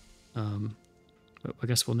 But I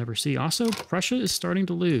guess we'll never see. Also, Prussia is starting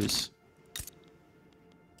to lose.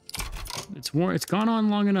 It's gone on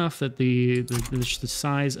long enough that the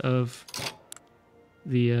size of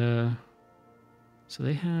the so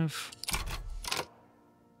they have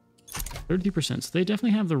 30%. So they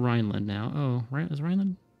definitely have the Rhineland now. Oh, right, is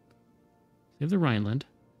Rhineland? They have the Rhineland.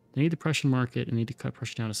 They need the Prussian market and need to cut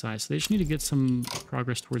Prussia down to size. So they just need to get some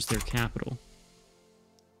progress towards their capital.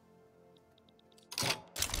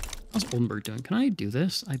 How's Oldenburg doing? Can I do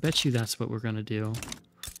this? I bet you that's what we're going to do.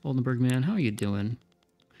 Oldenburg, man, how are you doing?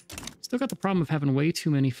 Still got the problem of having way too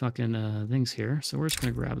many fucking things here, so we're just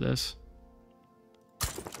going to grab this.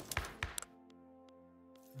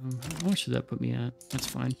 How much did that put me at? That's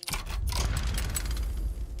fine.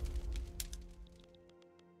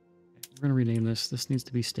 We're going to rename this. This needs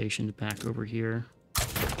to be stationed back over here.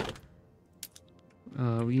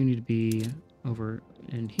 You need to be over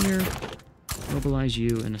in here. Mobilize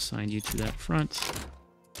you and assign you to that front.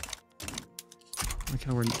 Like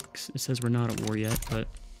how it says we're not at war yet, but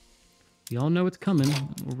we all know it's coming.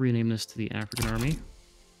 We'll rename this to the African Army.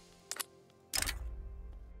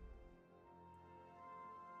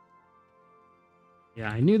 Yeah,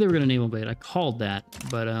 I knew they were going to naval blade. I called that,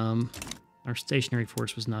 but our stationary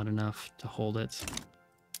force was not enough to hold it.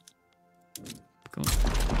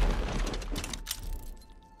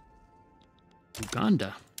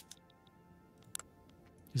 Uganda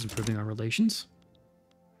is improving our relations.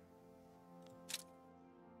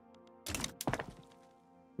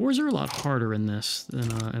 Wars are a lot harder in this than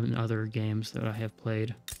in other games that I have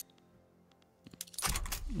played.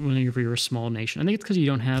 Whenever you're a small nation. I think it's because you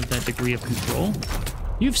don't have that degree of control.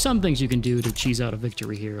 You have some things you can do to cheese out a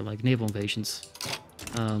victory here, like naval invasions.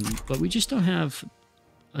 But we just don't have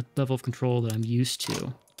a level of control that I'm used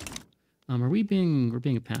to. We're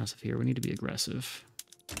being a passive here. We need to be aggressive.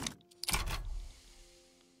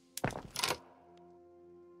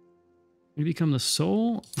 We become the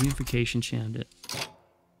sole unification candidate.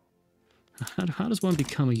 How does one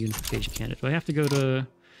become a unification candidate? Do I have to go to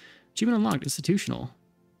achievement unlocked, institutional?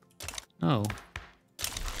 Oh.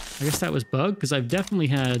 I guess that was bug, because I've definitely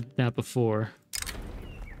had that before.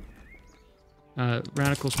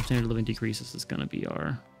 Radicals from standard living decreases is going to be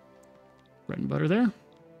our bread and butter there.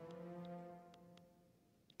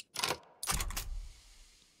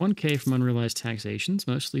 1K from unrealized taxations,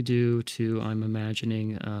 mostly due to, I'm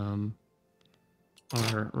imagining,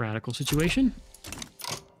 our radical situation.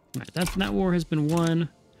 All right, that war has been won.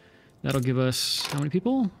 That'll give us how many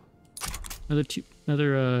people?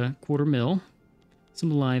 Another quarter mil. Some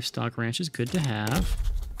livestock ranches, good to have.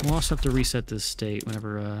 We'll also have to reset this state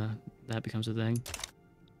whenever that becomes a thing.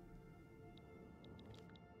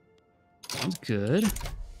 Sounds good.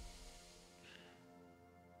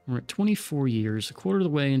 We're at 24 years, a quarter of the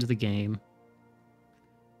way into the game.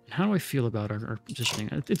 And how do I feel about our positioning?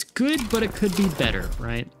 It's good, but it could be better,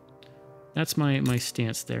 right? That's my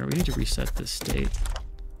stance there. We need to reset this state.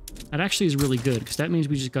 That actually is really good, because that means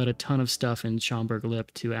we just got a ton of stuff in Schaumburg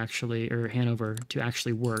Lippe to actually, or Hanover, to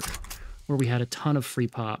actually work, where we had a ton of free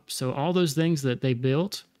pop. So all those things that they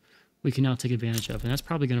built, we can now take advantage of, and that's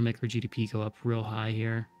probably going to make our GDP go up real high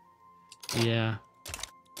here. Yeah.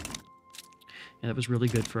 Yeah, that was really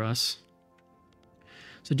good for us.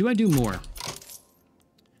 So do I do more?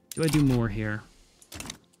 Do I do more here?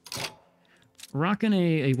 Rocking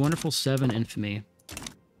a wonderful 7 infamy.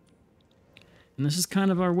 And this is kind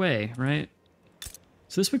of our way, right?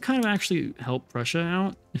 So this would kind of actually help Prussia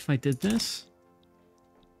out if I did this.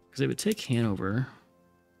 Because it would take Hanover.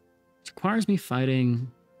 It requires me fighting...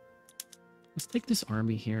 Let's take this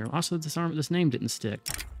army here. Also, this name didn't stick.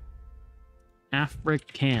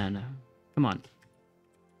 African. Come on.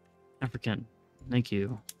 African. Thank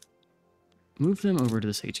you. Move them over to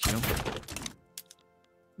this HQ.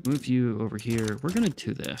 Move you over here. We're going to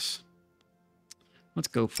do this. Let's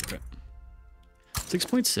go for it.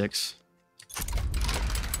 6.6.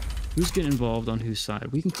 Who's getting involved on whose side?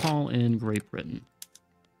 We can call in Great Britain.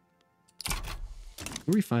 Who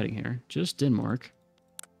are we fighting here? Just Denmark.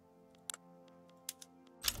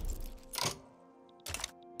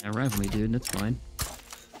 Yeah, rival me, dude. That's fine.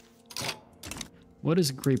 What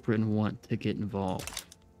does Great Britain want to get involved?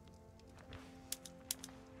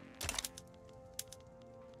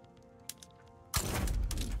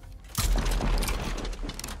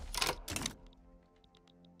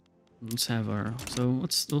 Let's have our... So,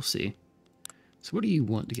 we'll see. So, what do you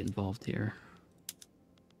want to get involved here?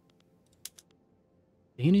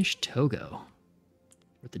 Danish Togo.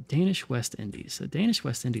 Or the Danish West Indies. So, Danish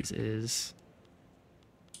West Indies is...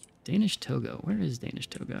 Danish Togo. Where is Danish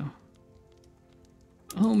Togo?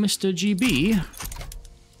 Oh, Mr. GB.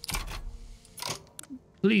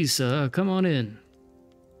 Please, come on in.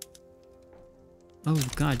 Oh,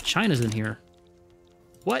 God, China's in here.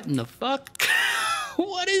 What in the fuck?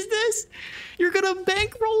 What is this? You're gonna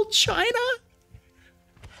bankroll China?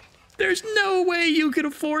 There's no way you can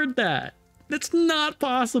afford that. That's not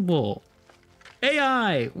possible.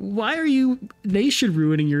 AI, why are you nation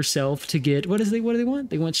ruining yourself to get... What do they want?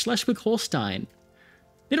 They want Schleswig-Holstein.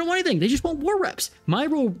 They don't want anything. They just want war reps.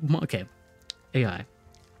 Okay, AI.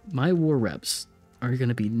 My war reps are going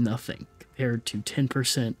to be nothing compared to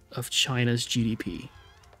 10% of China's GDP.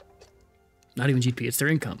 Not even GDP, it's their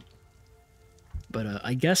income. But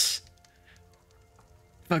I guess...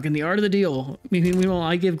 Fucking the art of the deal. Meanwhile,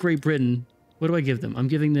 I give Great Britain... What do I give them? I'm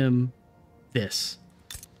giving them this.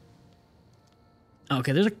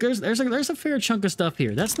 Okay, there's a fair chunk of stuff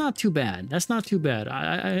here. That's not too bad. That's not too bad.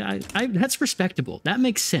 That's respectable. That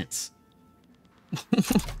makes sense.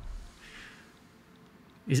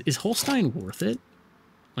 Is Holstein worth it?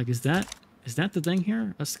 Like, is that the thing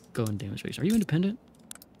here? Let's go in demonstration. Are you independent?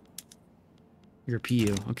 You're a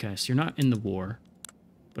PU. Okay, so you're not in the war,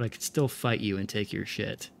 but I could still fight you and take your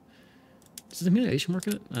shit. Does the humiliation work?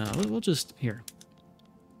 We'll just here.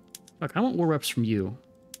 Fuck, I want war reps from you.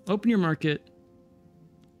 Open your market.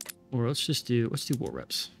 Or let's do war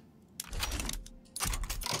reps.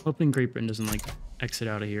 Hoping Great Britain doesn't like exit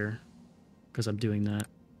out of here because I'm doing that.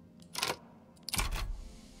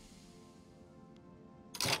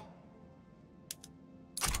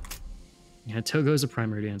 Yeah, Togo's a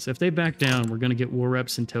primary dance. If they back down, we're gonna get war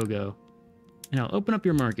reps in Togo. Now open up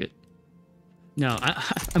your market. Now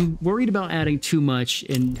I'm worried about adding too much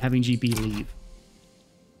and having GP leave.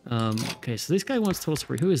 Okay, so this guy wants total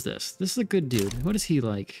support. Who is this? This is a good dude. What is he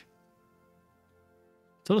like?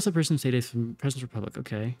 Total separation status from President's Republic.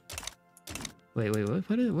 Okay. Wait,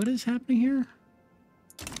 what is happening here?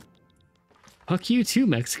 Fuck you too,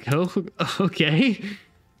 Mexico. Okay.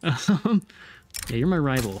 Yeah, you're my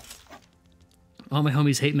rival. All my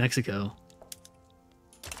homies hate Mexico.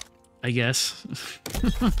 I guess.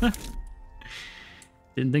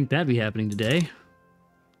 Didn't think that'd be happening today.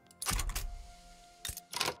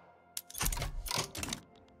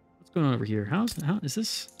 What's going on over here? How is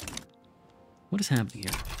this? What is happening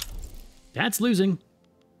here? Dad's losing.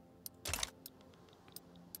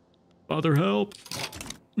 Father, help.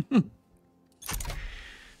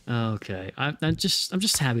 Okay, I'm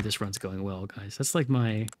just happy this run's going well, guys. That's like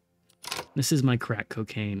this is my crack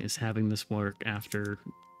cocaine, is having this work after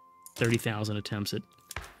 30,000 attempts at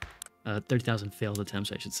 30,000 failed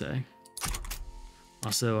attempts, I should say.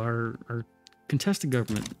 Also, our contested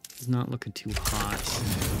government is not looking too hot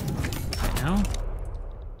right now.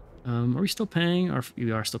 Are we still paying?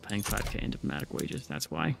 We are still paying 5K in diplomatic wages. That's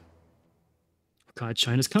why. God,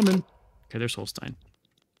 China's coming. Okay, there's Holstein.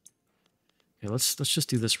 Okay, let's just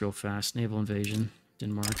do this real fast. Naval invasion.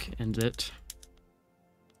 Denmark, end it.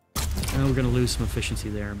 I know we're gonna lose some efficiency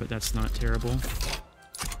there, but that's not terrible.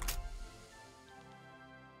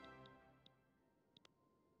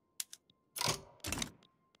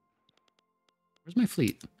 Where's my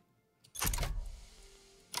fleet?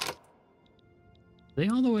 Are they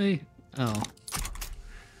all the way? Oh.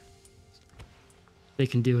 They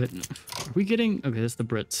can do it. Are we getting... Okay, that's the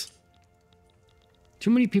Brits. Too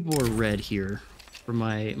many people are red here for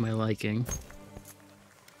my liking.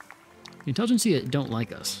 The intelligentsia don't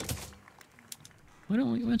like us. Why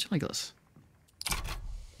don't you like us?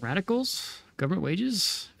 Radicals? Government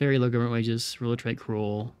wages? Very low government wages. Ruler trade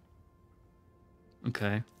cruel.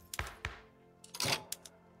 Okay.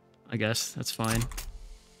 I guess that's fine.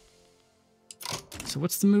 So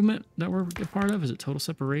what's the movement that we're a part of? Is it total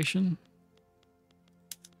separation?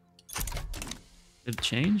 Did it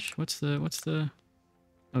change? What's the...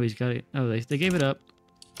 Oh, he's got it. Oh, they gave it up.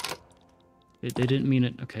 They didn't mean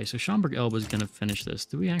it. Okay, so Schaumburg Elba is going to finish this.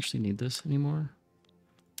 Do we actually need this anymore?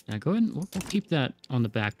 Yeah, go ahead and we'll keep that on the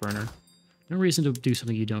back burner. No reason to do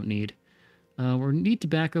something you don't need. We need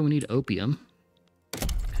tobacco, we need opium.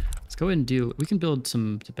 Let's go ahead and do... We can build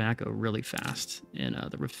some tobacco really fast in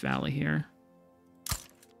the Rift Valley here.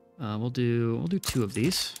 We'll do 2 of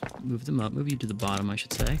these. Move them up. Move you to the bottom, I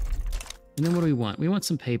should say. And then what do we want? We want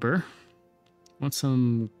some paper. We want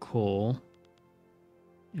some coal.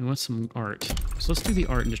 And we want some art. So let's do the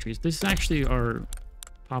art industries. This actually are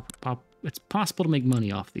it's possible to make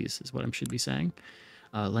money off these, is what I should be saying.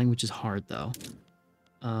 Language is hard, though.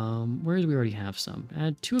 Where do we already have some?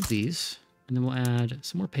 Add 2 of these, and then we'll add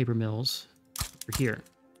some more paper mills over here.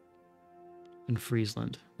 In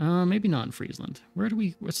Friesland. Maybe not in Friesland. Where do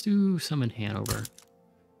we... Let's do some in Hanover.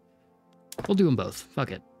 We'll do them both.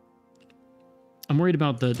 Fuck it. I'm worried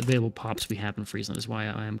about the available pops we have in Friesland, is why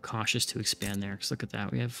I am cautious to expand there. Because look at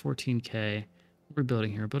that. We have 14k. What we're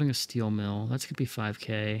building here. We're building a steel mill. That's going to be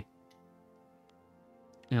 5k.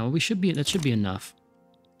 Now, we should be... That should be enough.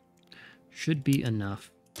 Should be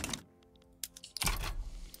enough.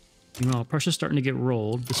 Meanwhile, Prussia's starting to get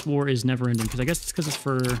rolled. This war is never ending. Because I guess it's because it's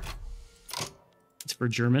for... It's for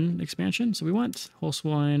German expansion. So we want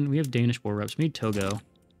Holstein. We have Danish war reps. We need Togo.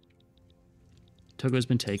 Togo's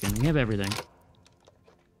been taken. We have everything.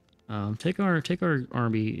 Take our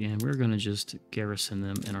army, and we're going to just garrison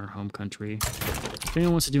them in our home country. If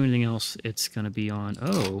anyone wants to do anything else, it's going to be on...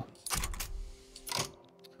 Oh.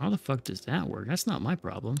 How the fuck does that work? That's not my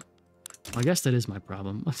problem. Well, I guess that is my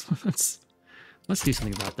problem. Let's do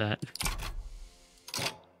something about that.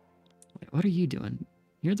 Wait, what are you doing?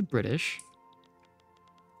 You're the British.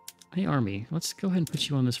 Hey, army. Let's go ahead and put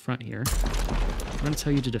you on this front here. I'm going to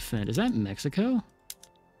tell you to defend. Is that Mexico?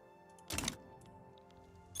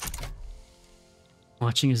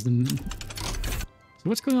 Watching is the... So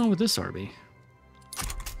what's going on with this army?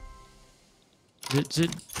 Is it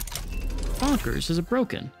bonkers? Is it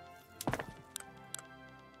broken?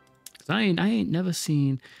 Cause I ain't never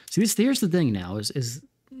seen... See, here's the thing now, is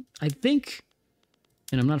I think,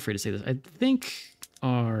 and I'm not afraid to say this, I think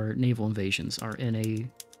our naval invasions are in a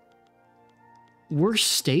worse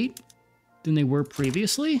state than they were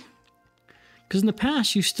previously. Because in the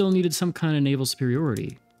past, you still needed some kind of naval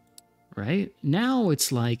superiority. Right? Now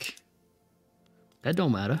it's like that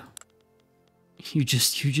don't matter. You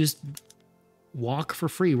just walk for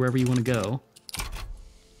free wherever you want to go.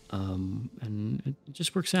 And it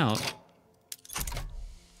just works out.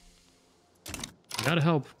 I gotta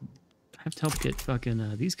help. I have to help get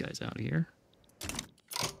fucking these guys out of here.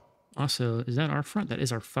 Also, is that our front? That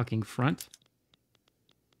is our fucking front.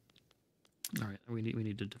 All right, we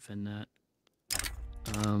need to defend that.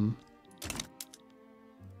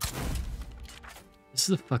 This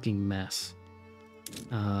is a fucking mess.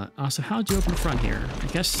 Also, how'd you open the front here? I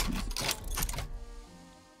guess...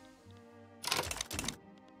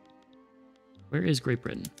 Where is Great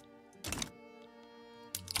Britain?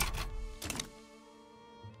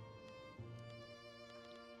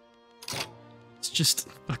 It's just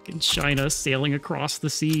fucking China sailing across the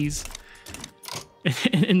seas.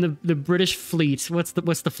 And the British fleet, what's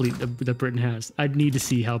the fleet that Britain has? I'd need to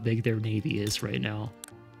see how big their navy is right now.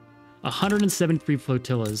 173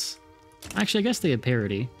 flotillas. Actually, I guess they have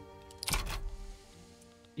parity.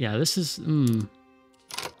 Yeah, this is...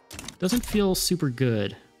 doesn't feel super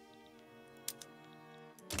good.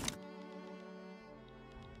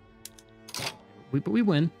 But we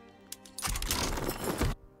win.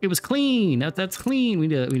 It was clean. That's clean. We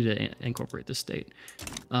need to incorporate this state.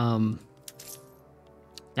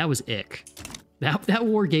 That was ick. That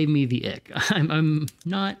war gave me the ick. I'm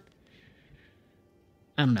not...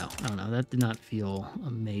 I don't know. That did not feel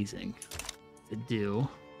amazing to do.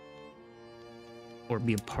 Or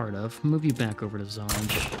be a part of. Move you back over to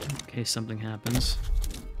Zonj in case something happens.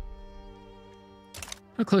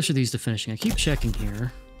 How close are these to finishing? I keep checking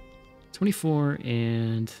here. 24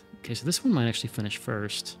 and... Okay, so this one might actually finish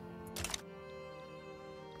first.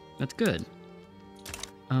 That's good.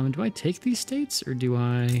 Do I take these states, or do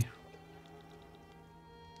I...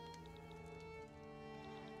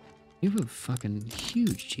 You have a fucking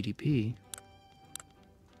huge GDP.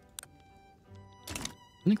 I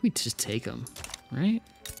think we just take them, right?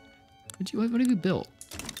 What have you built?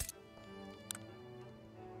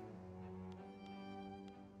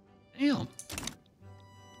 Damn.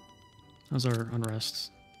 How's our unrests?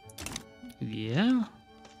 Yeah.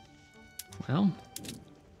 Well,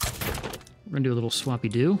 we're gonna do a little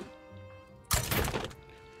swappy-doo.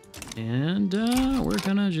 And we're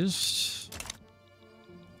gonna just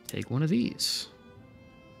take one of these.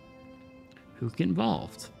 Who can get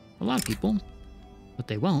involved? A lot of people, but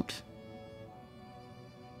they won't.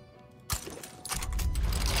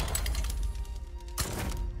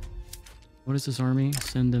 What is this army?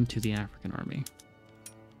 Send them to the African army.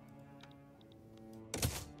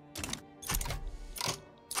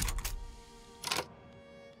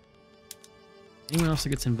 Anyone else that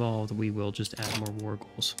gets involved, we will just add more war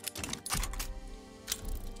goals.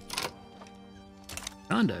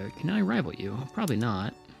 Uganda, can I rival you? Probably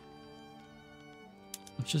not.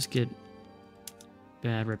 Let's just get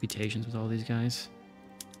bad reputations with all these guys.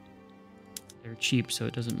 They're cheap, so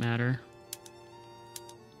it doesn't matter.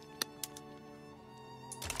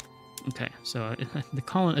 Okay, so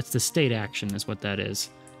it's the state action is what that is.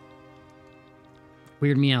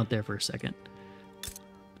 Weird me out there for a second.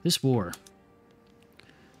 This war.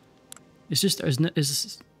 It's just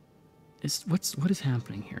what is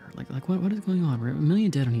happening here? Like what is going on? We're at 1 million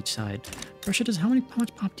dead on each side. Russia does how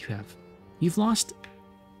much pop do you have? You've lost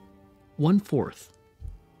 1/4.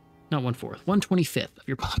 Not 1/4. 1/25 of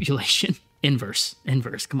your population. Inverse.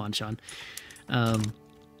 Come on, Sean. And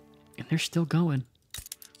they're still going.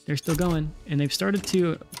 They're still going. And they've started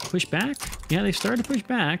to push back. Yeah, they've started to push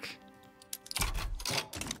back.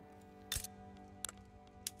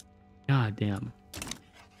 God damn.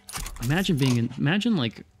 Imagine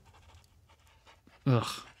like, ugh,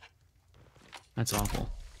 that's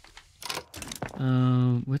awful.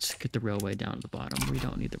 Let's get the railway down to the bottom. We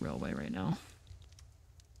don't need the railway right now.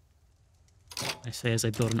 I say as I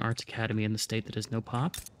build an arts academy in the state that has no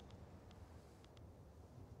pop.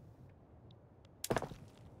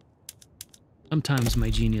 Sometimes my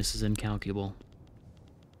genius is incalculable.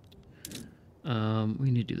 We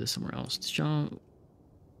need to do this somewhere else.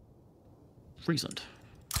 Friesland.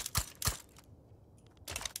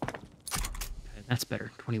 Okay, that's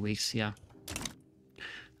better. 20 weeks, yeah.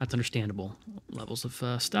 That's understandable. Levels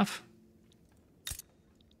of stuff.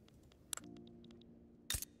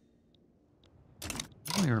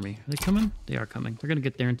 My army. Are they coming? They are coming. They're going to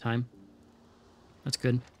get there in time. That's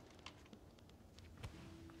good.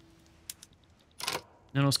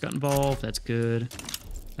 Nanos got involved. That's good.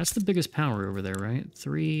 That's the biggest power over there, right?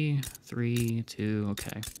 3, 3, 2.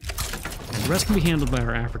 Okay. And the rest can be handled by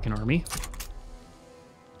our African army.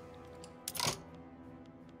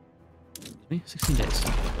 16 days.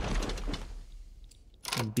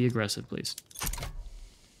 And be aggressive, please.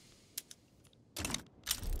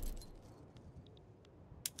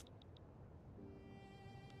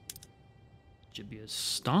 Should be a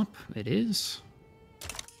stomp. It is.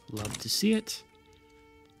 Love to see it.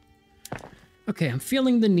 Okay, I'm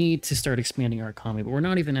feeling the need to start expanding our economy, but we're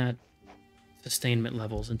not even at sustainment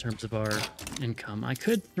levels in terms of our income. I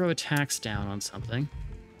could throw a tax down on something.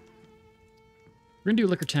 We're going to do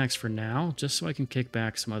liquor tax for now, just so I can kick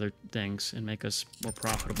back some other things and make us more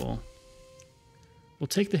profitable. We'll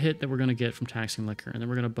take the hit that we're going to get from taxing liquor, and then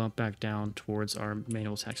we're going to bump back down towards our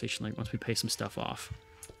manual taxation rate once we pay some stuff off.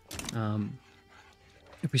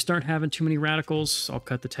 If we start having too many radicals, I'll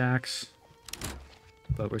cut the tax.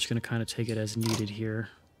 But we're just going to kind of take it as needed here.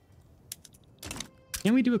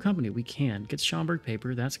 Can we do a company? We can. Get Schaumburg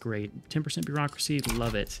paper. That's great. 10% bureaucracy.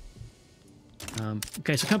 Love it.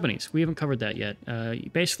 Okay, so companies. We haven't covered that yet.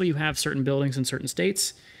 Basically, you have certain buildings in certain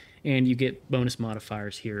states, and you get bonus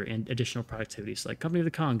modifiers here and additional productivities. Like Company of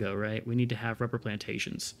the Congo, right? We need to have rubber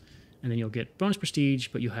plantations. And then you'll get bonus prestige,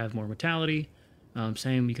 but you'll have more mortality.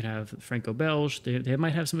 Same, you can have Franco-Belge. They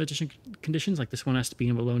might have some additional conditions, like this one has to be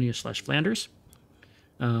in Wallonia/Flanders.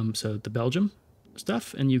 So the Belgium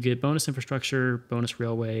stuff, and you get bonus infrastructure, bonus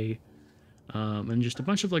railway, and just a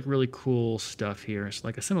bunch of like really cool stuff here. So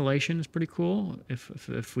like assimilation is pretty cool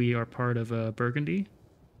if we are part of Burgundy,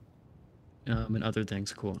 and other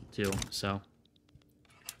things cool too. So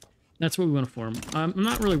that's what we want to form. I'm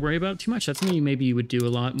not really worried about it too much. That's something maybe you would do a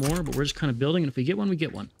lot more, but we're just kind of building, and if we get one, we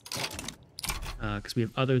get one. Because we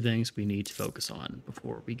have other things we need to focus on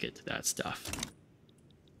before we get to that stuff.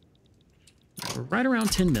 We're right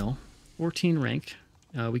around 10 mil, 14 rank.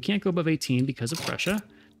 We can't go above 18 because of Prussia.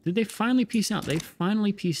 Did they finally peace out? They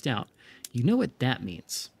finally peaced out. You know what that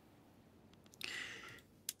means.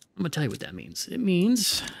 I'm going to tell you what that means. It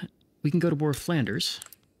means we can go to war with Flanders.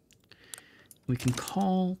 We can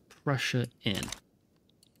call Prussia in.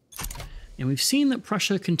 And we've seen that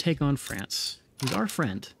Prussia can take on France. He's our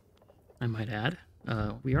friend, I might add.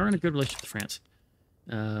 We are in a good relationship with France.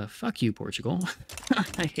 Fuck you, Portugal.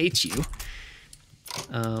 I hate you.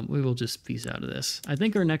 We will just piece out of this. I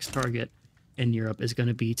think our next target in Europe is going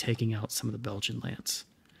to be taking out some of the Belgian lands.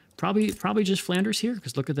 Probably just Flanders here,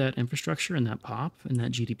 because look at that infrastructure and that pop and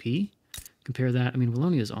that GDP. Compare that. I mean,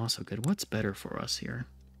 Wallonia is also good. What's better for us here?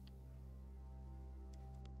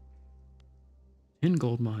 10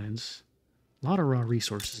 gold mines. A lot of raw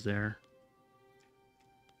resources there.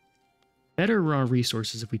 Better raw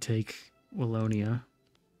resources if we take Wallonia.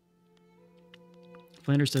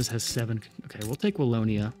 Flanders has 7. Okay, we'll take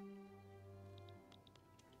Wallonia.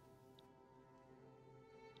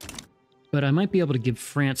 But I might be able to give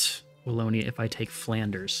France Wallonia if I take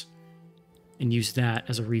Flanders and use that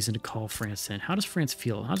as a reason to call France in. How does France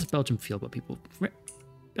feel? How does Belgium feel about people?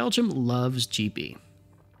 Belgium loves GB.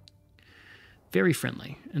 Very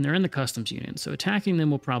friendly, and they're in the customs union, so attacking them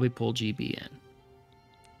will probably pull GB in.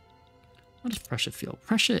 How does Prussia feel?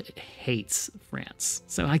 Prussia hates France,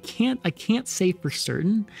 so I can't say for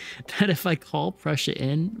certain that if I call Prussia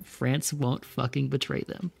in, France won't fucking betray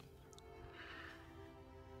them.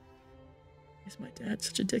 Is my dad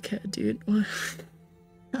such a dickhead, dude? What?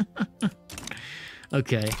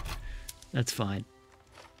 Okay, that's fine.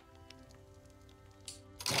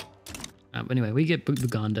 But anyway, we get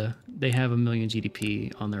Buganda. They have 1 million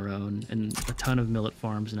GDP on their own and a ton of millet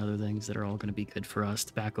farms and other things that are all going to be good for us.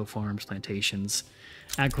 Tobacco farms, plantations,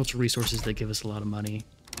 agricultural resources that give us a lot of money.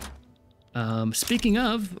 Speaking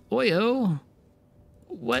of, Oyo,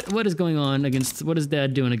 what is going on against, what is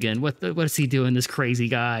Dad doing again? What is he doing, this crazy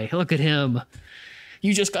guy? Look at him.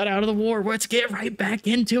 You just got out of the war. Let's get right back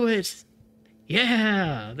into it.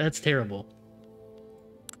 Yeah, that's terrible.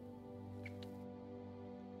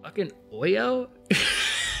 Fucking Oyo?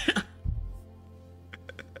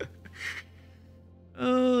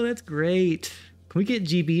 Oh, that's great. Can we get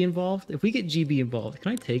GB involved? If we get GB involved,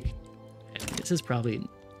 can I take... This is probably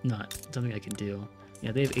not something I can do.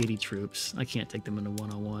 Yeah, they have 80 troops. I can't take them into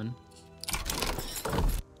 101.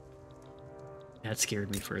 That scared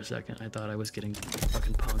me for a second. I thought I was getting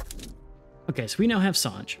fucking punked. Okay, so we now have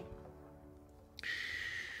Sanj.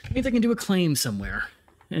 Maybe I can do a claim somewhere.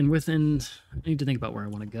 And within... I need to think about where I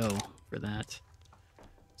want to go for that.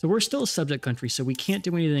 So we're still a subject country, so we can't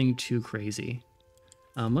do anything too crazy.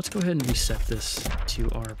 Let's go ahead and reset this to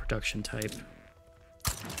our production type.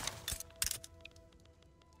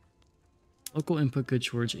 Local input goods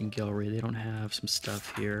shortage in Gallery. They don't have some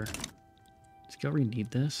stuff here. Does Gallery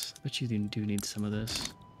need this? I bet you do need some of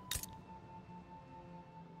this.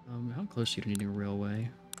 How close are you to needing a railway?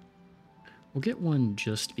 We'll get one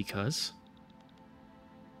just because.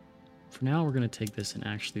 For now, we're going to take this and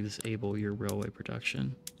actually disable your railway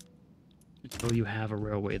production until you have a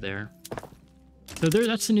railway there. So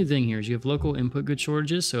that's the new thing here, is you have local input good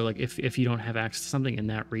shortages. So like if you don't have access to something in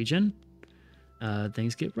that region,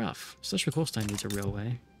 things get rough. Schleswig-Holstein needs a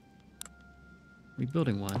railway. Are we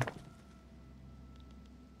building one?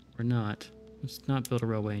 Or not? Let's not build a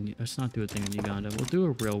railway. Let's not do a thing in Uganda. We'll do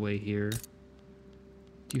a railway here.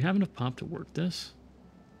 Do you have enough pop to work this?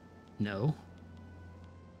 No.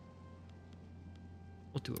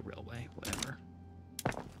 We'll do a railway, whatever.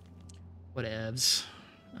 Whatevs.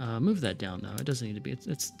 Move that down though. It doesn't need to be.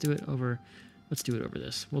 Let's do it over. Let's do it over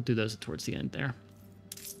this. We'll do those towards the end there.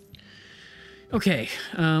 Okay.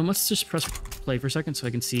 Let's just press play for a second so I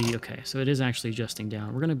can see. Okay, so it is actually adjusting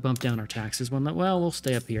down. We're gonna bump down our taxes one. Well, we'll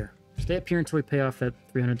stay up here. Stay up here until we pay off that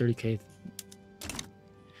 330K.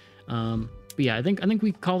 But yeah, I think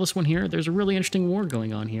we call this one here. There's a really interesting war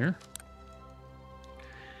going on here.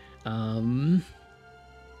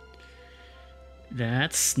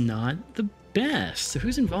 That's not the best. So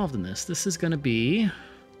who's involved in this? This is going to be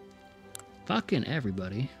fucking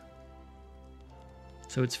everybody.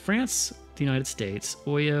 So it's France, the United States,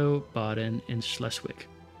 Oyo, Baden, and Schleswig.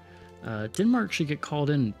 Denmark should get called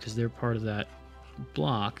in because they're part of that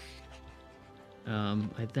block,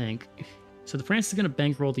 I think. So the France is going to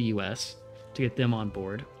bankroll the U.S. to get them on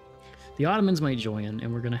board. The Ottomans might join,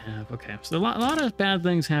 and we're going to have... Okay, so a lot of bad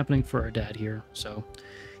things happening for our dad here, so...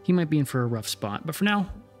 He might be in for a rough spot. But for now,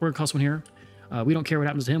 we're going to call this one here. We don't care what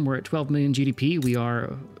happens to him. We're at 12 million GDP. We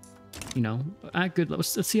are, you know, at good.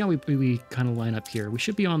 Let's see how we kind of line up here. We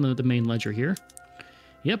should be on the main ledger here.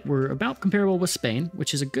 Yep, we're about comparable with Spain,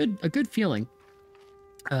 which is a good feeling.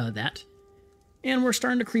 And we're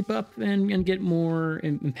starting to creep up and get more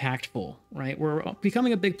impactful, right? We're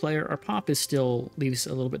becoming a big player. Our pop is still leaves a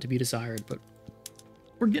little bit to be desired, but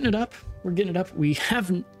we're getting it up. We're getting it up. We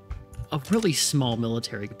haven't... a really small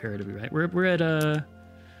military comparatively, right? We're at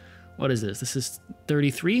what is this? This is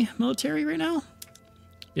 33 military right now,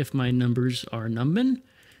 if my numbers are numbin'.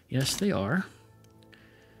 Yes, they are.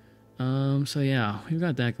 So yeah, we've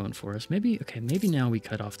got that going for us. Maybe now we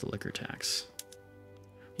cut off the liquor tax.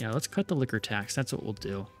 Yeah, let's cut the liquor tax. That's what we'll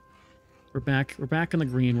do. We're back in the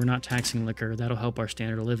green. We're not taxing liquor. That'll help our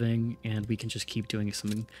standard of living, and we can just keep doing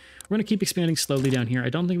something. We're going to keep expanding slowly down here. I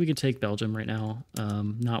don't think we can take Belgium right now,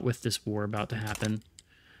 not with this war about to happen.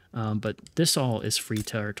 But this all is free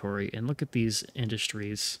territory, and look at these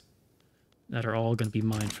industries that are all going to be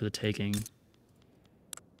mine for the taking,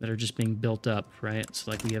 that are just being built up, right? So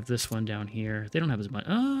like we have this one down here. They don't have as much.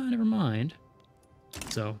 Oh, never mind.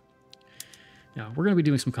 So, yeah, we're going to be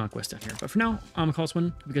doing some conquest down here. But for now, I'm a Hope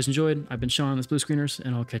you guys enjoyed. I've been Sean, this Blue Screeners,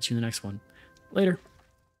 and I'll catch you in the next one. Later.